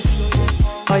go yet.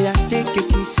 Oh yeah, take a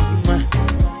kiss him.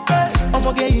 I'm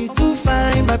gonna get you too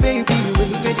fine, my baby. When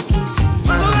you better kiss him.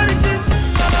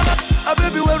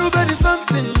 Baby, well, better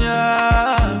something,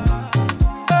 yeah.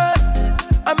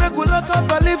 I make you lock up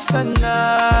her lips and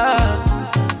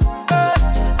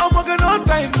I'm walking on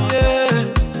time, yeah.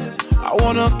 I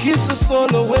wanna kiss her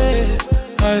soul away.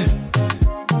 Hey.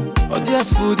 Oh, dear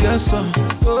food, dear son.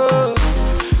 Oh.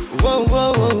 Whoa,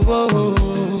 whoa, whoa, whoa.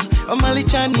 Oh, Mali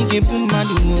Chani get boom,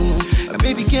 Mali.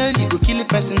 Baby girl, you go kill a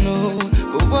person. Oh,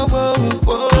 whoa, whoa,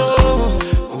 whoa.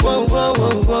 Whoa, whoa,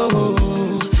 whoa, whoa.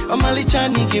 Oh, Mali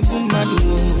Chani get boom, Mali.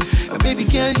 Baby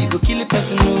girl, you go kill a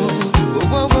person. Oh,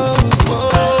 whoa, whoa, whoa.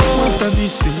 What a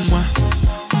missing one.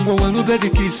 Whoa, better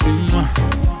kiss him.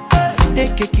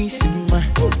 Take a kiss him.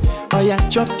 Oh yeah,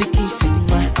 chop the kiss him.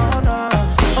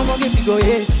 I'm gonna get to go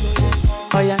yet.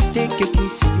 Oh yeah, take a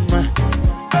kiss him.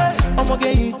 I'ma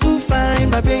get you too fine,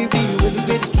 my baby. You will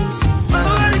get the kiss.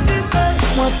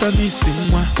 What a kiss,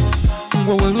 moi.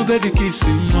 Will get the kiss,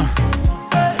 moi.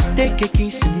 Take a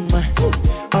kiss, moi.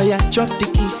 Oh yeah, chop the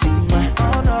kiss, moi.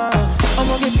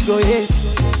 I'ma get you go ahead.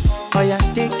 Oh yeah,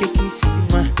 take a kiss,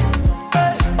 moi.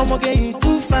 I'ma get you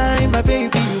too fine, my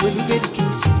baby. You will get the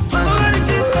kiss, moi.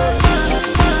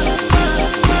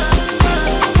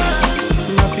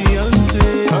 My fiance,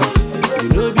 you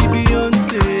know be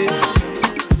Beyonce.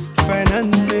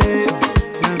 Finance,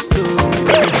 na so.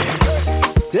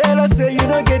 Tell us say you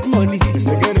don't get money.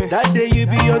 That day you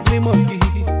be ugly monkey.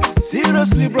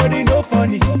 Seriously, brody, no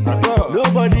funny.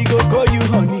 Nobody go call you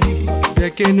honey.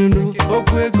 Bekenunu,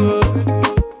 okwego.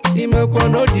 Imekwa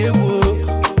no diewo.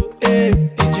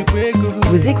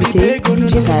 Vous écoutez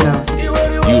DJ Talent.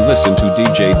 You listen to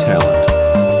DJ Talent.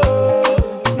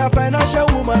 Na financial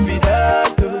woman be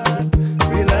that.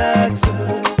 Relax.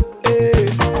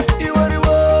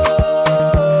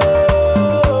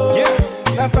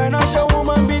 Na financial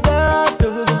woman be that.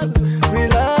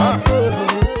 Relax.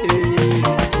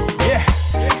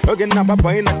 Okay, now Baba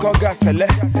in a call gas fella.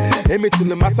 Amy to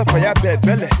the master for your bed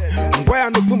belly. Why I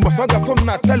know from Masaga from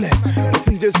Natale.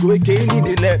 Listen this way, can't need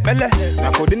the leg belly.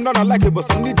 I couldn't not like it, but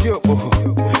some need you.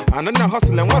 And then I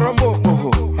hustle and what I'm more.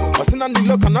 I seen on the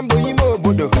look and I'm going more. I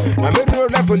made no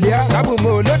level, yeah, I will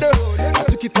more. I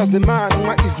took it as a man,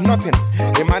 what is nothing.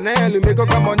 In my nail, you make a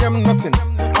come on, I'm nothing.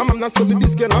 I'm not so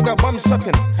this girl, I got bomb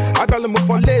shutting. I got them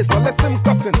for lace, so let's him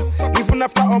cutting. Even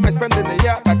after all my spending a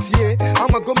year, but yeah,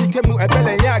 I'm a go make him a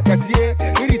belly, yeah, cause yeah,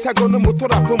 you reach a go no motor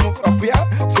up here,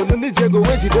 so the need to go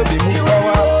where you don't be moving.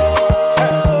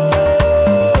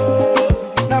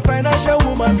 Na financial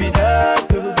woman be that.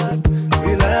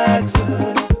 Relax.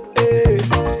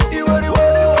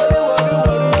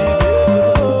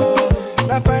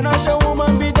 Na financial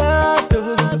woman be that.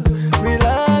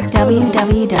 Relax.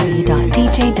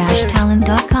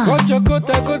 www.dj-talent.com. Cut your coat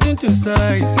according to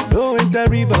size. Go in the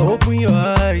river, open your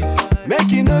eyes.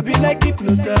 Make it no be like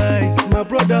hypnotized. My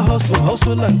brother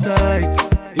hustle and tight.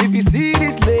 If you see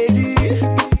this lady,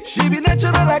 she be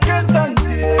natural accountant,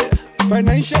 yeah.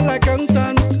 Financial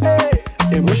accountant, hey.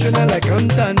 Emotional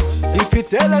accountant. If you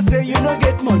tell her say you don't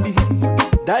get money,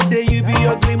 that day you be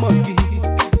ugly monkey.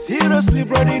 Seriously,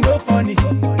 brody, no funny.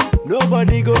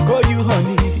 Nobody go call you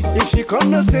honey. If she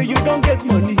come and say you don't get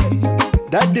money,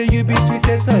 that day you be sweet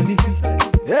as honey.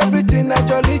 Everything na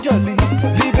jolly.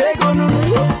 Libego no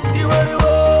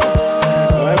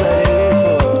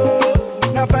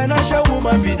na financial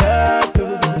woman be that.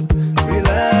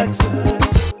 Relax.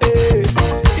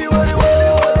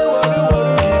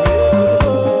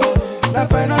 Na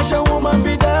financial woman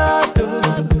be that.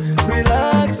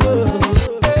 Relax.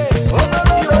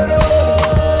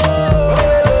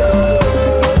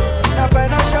 Na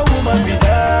financial woman be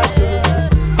that.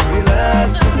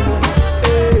 Relax.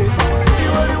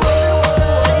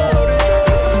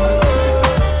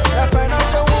 Na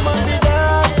financial woman be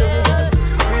that.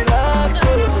 Relax.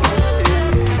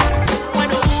 When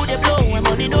the wood they blow, when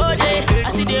money no day, I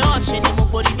see the option in my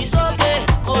body me so gay.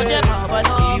 Oh, the Baba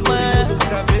lock,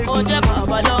 oh, the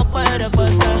Baba lock, when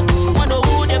the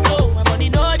wood they blow, when money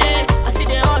no day, I see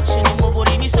the option in my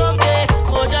body me so gay.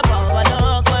 Oh, the Baba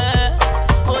lock,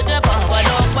 oh, the Baba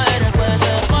lock,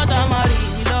 but I'm a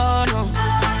Milano,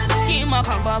 keep my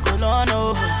comeback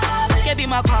alone, keep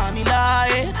my Camila,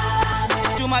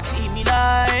 do my team,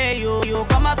 yo,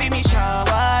 come up in me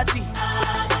shawati.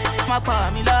 My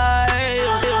Pamela,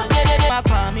 my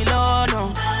Pamela,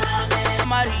 no,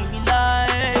 Marimila,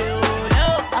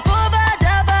 I go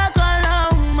back on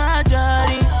my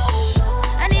journey.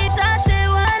 Anita, she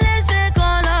wanna check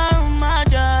on my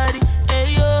journey.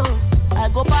 Hey yo, I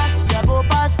go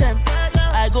past them.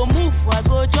 I go move, I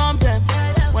go jump them.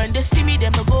 When they see me,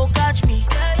 them no go catch me.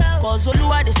 Cause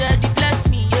Oluwa, they said they bless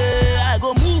me. Yeah, I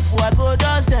go move, I go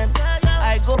dust them.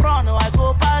 I go run, or I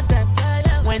go past them.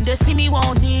 When they see me,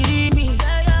 won't need me.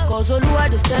 Cause Oluwa,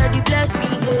 they steady bless me.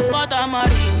 Yeah. But I'm a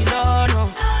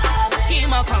Milano. Keep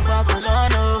my papa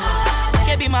colano.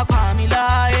 Kebi my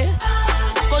Pamela.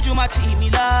 Go to my team,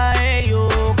 yo.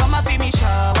 Come up in me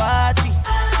shawati.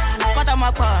 But I'm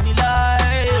a Pamela.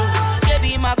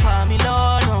 Kebi my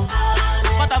Pamela.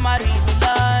 But I'm a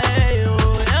Rimila.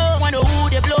 When the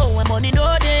wood they blow, when money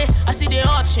no day, I see the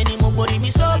option in my body, me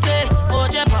so gay. Oh,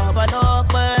 the Baba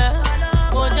lock,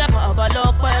 oh, the Baba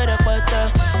lock, when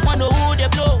the wood they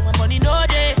blow, when money no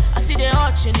day, I see the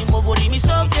option in my body, me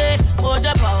so gay. Oh,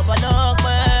 the Baba lock,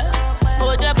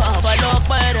 oh, the Baba lock,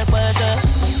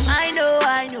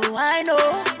 I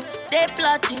know, they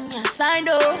plotting, yes, I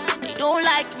know. They don't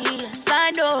like me, yes,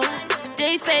 I know.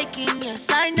 They faking, yes,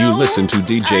 I know. You listen to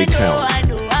DJ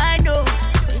Talent. I know.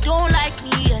 They don't like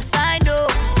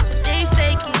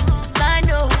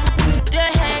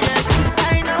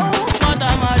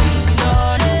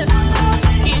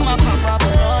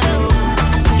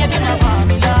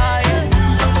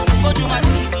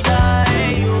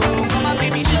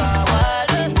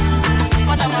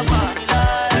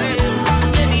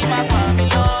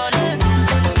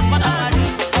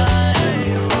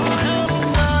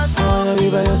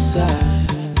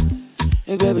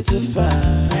were too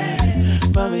fine.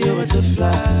 Mommy, you were too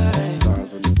fly.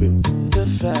 Too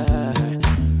fly.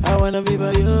 I wanna be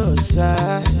by your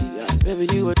side. Baby,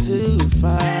 you were too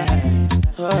fine.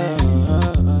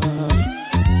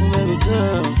 Baby,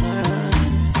 too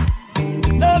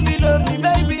fine. Love me,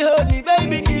 baby, hold me,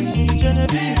 baby, kiss me,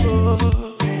 Genevieve.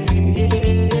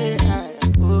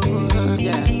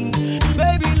 Yeah.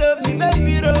 Baby, love me,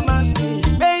 baby, romance me,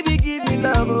 baby, give me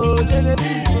love, oh,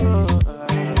 Genevieve.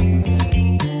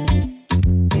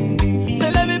 So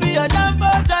let me be your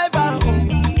damper driver.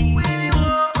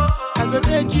 I go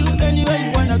take you anywhere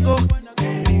you wanna go.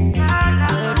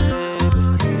 Yeah,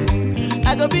 baby.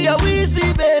 I go be your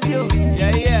Weezy, baby, oh.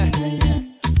 Yeah.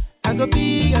 I go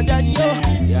be your daddy, oh.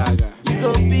 Yeah, you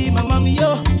go be my mommy,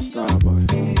 oh. Starboy.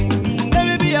 Let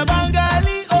me be your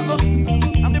Bengali, oh.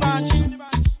 I'm the bunch.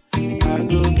 I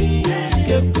go be your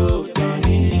scapegoat,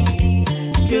 Donnie.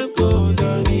 Scapegoat,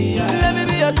 Donnie. Let me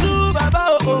be your two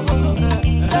baba, oh.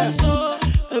 That's so.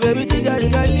 Baby, Tigari,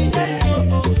 that's so.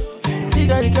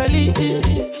 Tigari,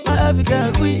 my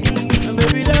African queen.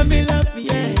 Baby, let me love you,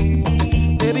 yeah.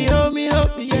 Baby, hold me,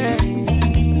 yeah.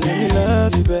 Let me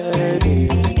love you, baby.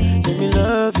 Let me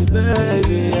love you,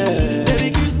 baby, yeah.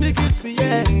 Baby, kiss me,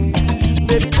 yeah.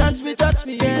 Baby, touch me,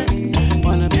 yeah.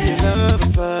 Wanna be your lover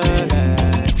for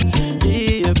life.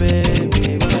 Be your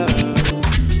baby, wow.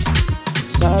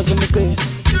 Size on the bass,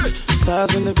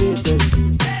 size on the beat,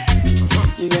 baby.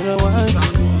 You're gonna whine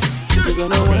for me. You're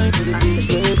gonna whine to the beat,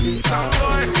 baby.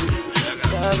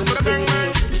 Size on the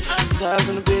bass, size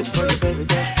on the bass for you, baby,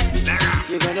 girl.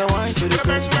 You're gonna whine to the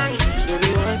baseline. Baby,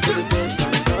 whine to the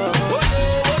baseline, oh.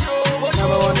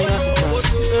 Number one in Africa.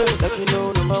 Like you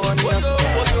know, number one in Africa.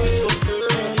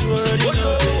 You already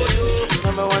know, baby.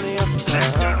 Number one in Africa.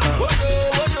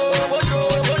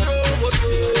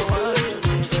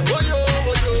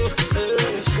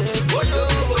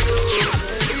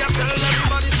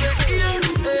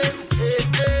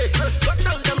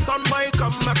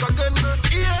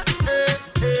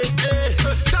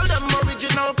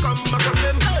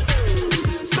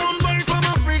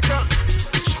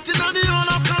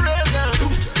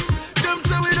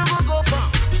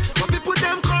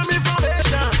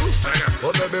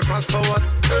 Fast forward,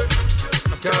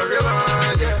 carry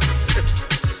on, yeah.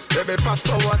 Baby, fast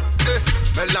forward,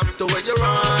 I love the way you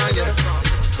run, yeah.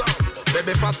 So,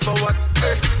 baby, fast forward,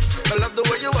 I love the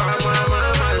way you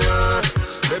run.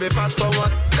 Baby, fast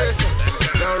forward,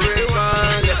 carry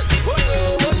on,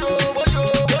 yeah.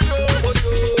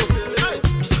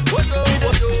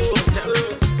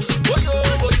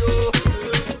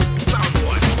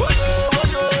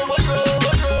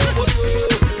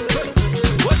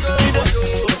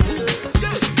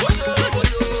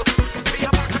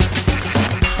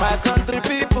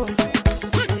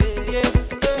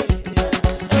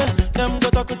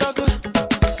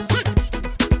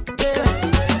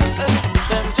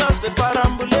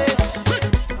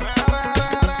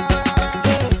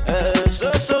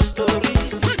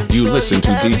 You listen to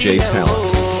DJ Talent.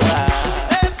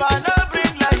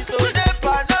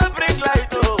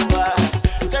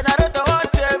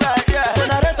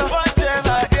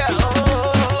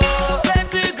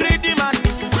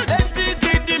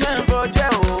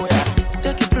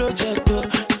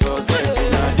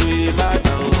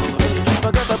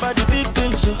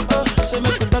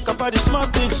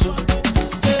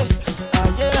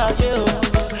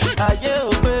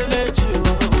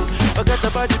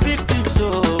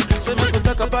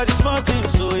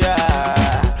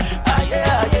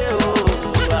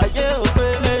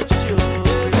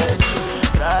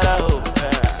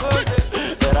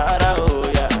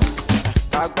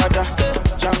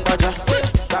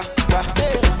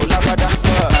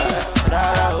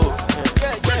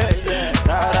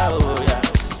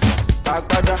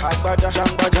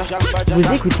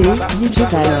 Vous écoutez DJ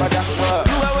Talent.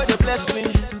 Bless me,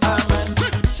 amen.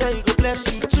 Say you go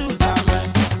bless you too, amen.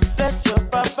 Bless your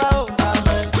papa, oh,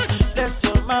 amen. Bless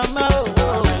your mama, oh,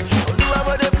 amen.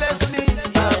 Oluwa bless me,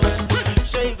 amen.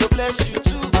 Say you go bless you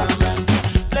too, amen.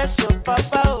 Bless your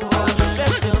papa, oh, amen.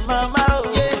 Bless your mama, oh,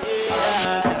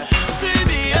 yeah. See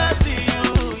me, I see you,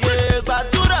 yeah.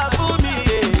 Badura for me,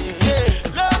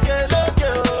 yeah. Loke,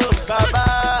 oh, Baba,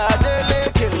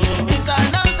 Adeleke.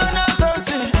 International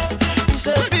something, it's a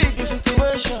big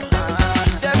situation.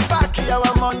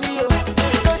 Our money,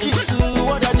 take it to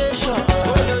other nation.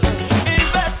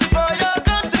 Invest for your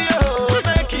country,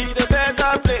 make it a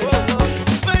better place.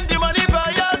 Spend the money for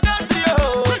your country,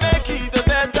 make it a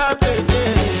better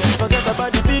place. Forget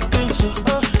about the big things,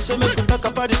 so make we talk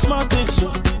about the small things.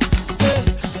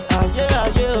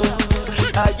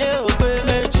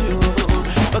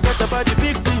 Forget about the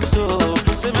big things,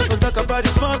 so make we talk talk about the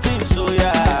small things, so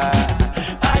yeah.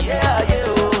 Ah yeah,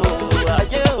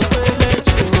 let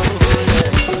you.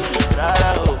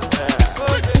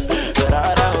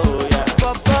 Rara, oh, yeah.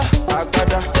 Papa,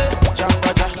 Agbada,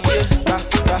 Jambada, yeah,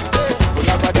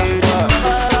 Ulabada,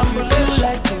 I'm too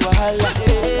like the wahala.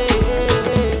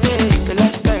 The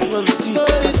last time when we see,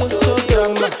 so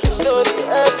drama, story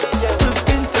every day. We've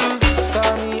been through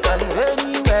stormy and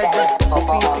rainy weather.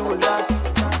 People lot,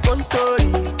 one story,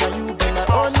 can you be my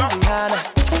only Rihanna?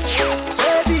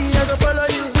 Baby, I go follow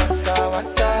you.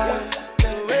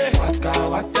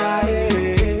 Waka,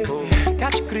 yeah.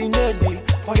 Catch green lady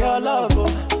for your love, oh.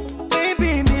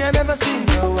 Baby, me I never seen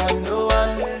no one,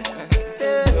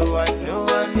 yeah.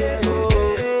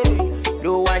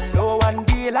 No one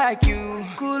be like you.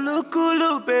 Kulu,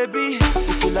 baby.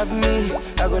 If you love me,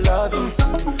 I go love you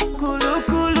too.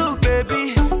 Kulu,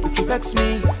 baby. If you vex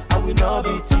me, I will not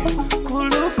beat you.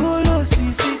 Kulu,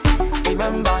 sisi.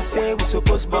 Remember, say we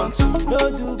supposed born to. No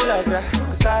do blah blah,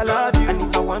 cause I love you. And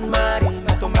if I want marry,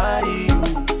 not to marry you.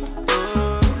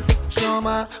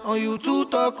 Trauma on you to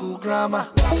talk grammar.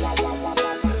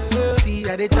 See,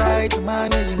 I dey try to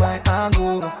manage my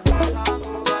anger.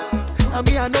 I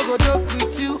mean, I no go joke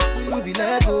with you, we be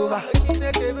leg over.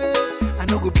 I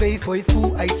no go play for a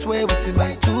fool, I swear what's in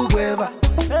my two gueva.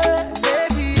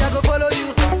 Baby, I go follow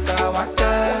you.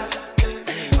 Waka,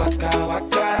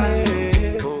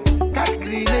 yeah. Catch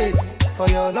grenade for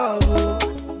your love, oh.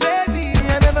 Baby,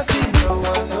 I never seen no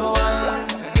one.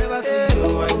 Never seen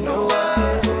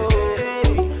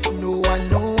no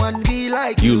one be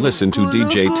like you. Listen to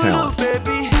DJ Talent.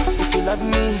 Baby, if you love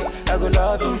me, I go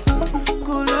love you too.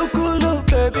 Kulu,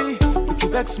 baby. If you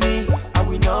vex me, I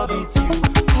will not beat you.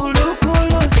 Kulu,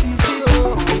 sisi,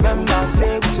 oh. Remember,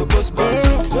 say we supposed to do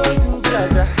blah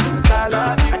blah.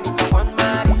 Salah, and if I want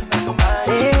marry, not to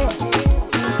marry.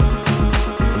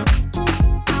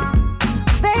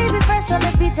 Baby, fresh on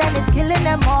the beat and it's killing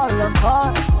them all, of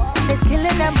course. It's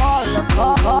killing them all, of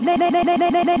course.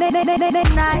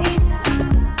 Night.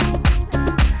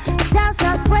 Dance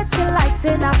and sweating like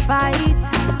in a fight.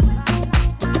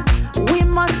 We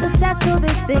must settle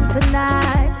this thing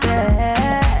tonight,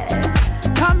 yeah.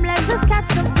 Come, let us catch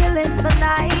some feelings for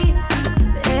night,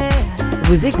 yeah.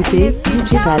 Vous écoutez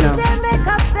DJ Talent.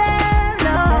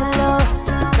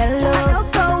 I don't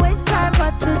go waste time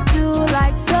but to do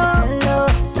like so.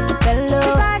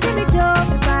 Everybody me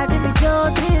Joe,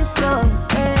 disco,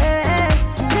 yeah.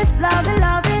 This loving,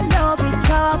 no be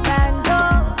chop and go,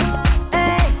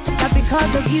 hey. Not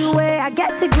because of you, I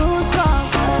get to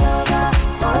goosebumps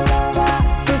all over.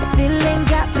 This feeling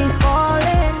got me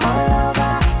falling all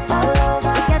over.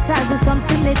 Get tired of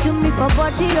something they do me for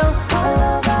body, oh. All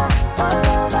over.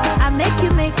 I make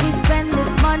me spend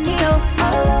this money, oh.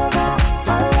 All over.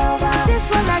 This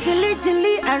one I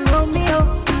Julie and Romeo.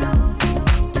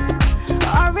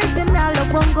 Original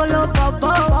Bongolo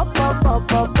Bobo.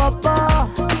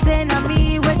 Say na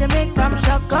me where they make them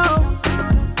shock, oh.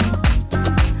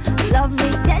 Love me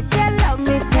jeje, love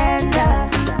me tender,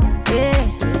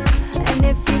 yeah. And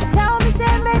if you tell me,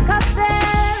 say make a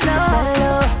bello.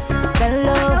 I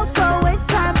don't go waste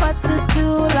time but to do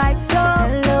like so.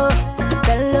 Bello.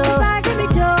 Everybody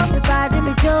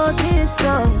me Joe,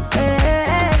 disco,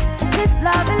 yeah. This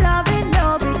loving, no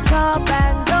be chop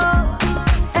and go,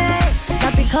 hey.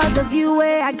 Not because of you,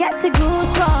 I get to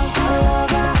goosebumps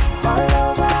all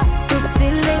over. This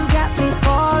feeling got me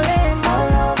falling all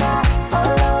over.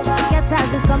 Get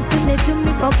tired of something they do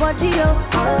me for body, oh.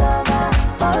 All over.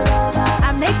 I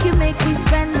make me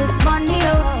spend this money,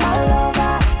 oh. All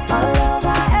over.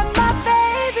 And my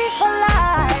baby for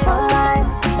life.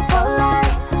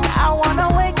 I wanna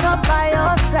wake up by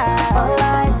your side for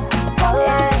life.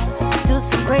 Yeah. Do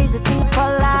some crazy things for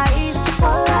life.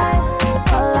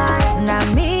 Now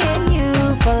me and you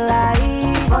for life.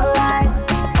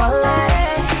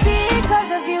 Because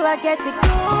of you, I get to go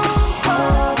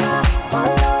all over.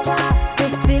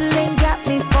 This feeling got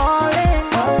me falling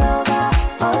all over.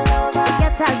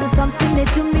 Get tired of something they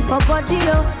do me for body,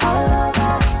 oh. All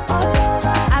over.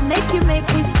 I make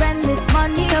me spend this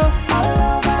money, oh. All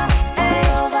over. Hey.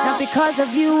 Not because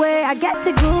of you, I get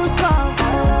to goosebumps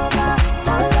all over.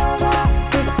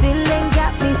 This feeling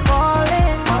got me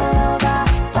falling all over.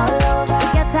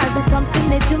 Get tired of something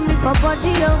they do me for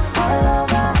body, oh. All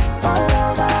over.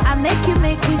 I make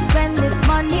me spend this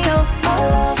money, oh.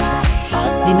 All over.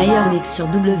 Les meilleurs mix sur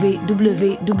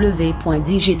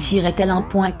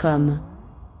www.dj-talent.com.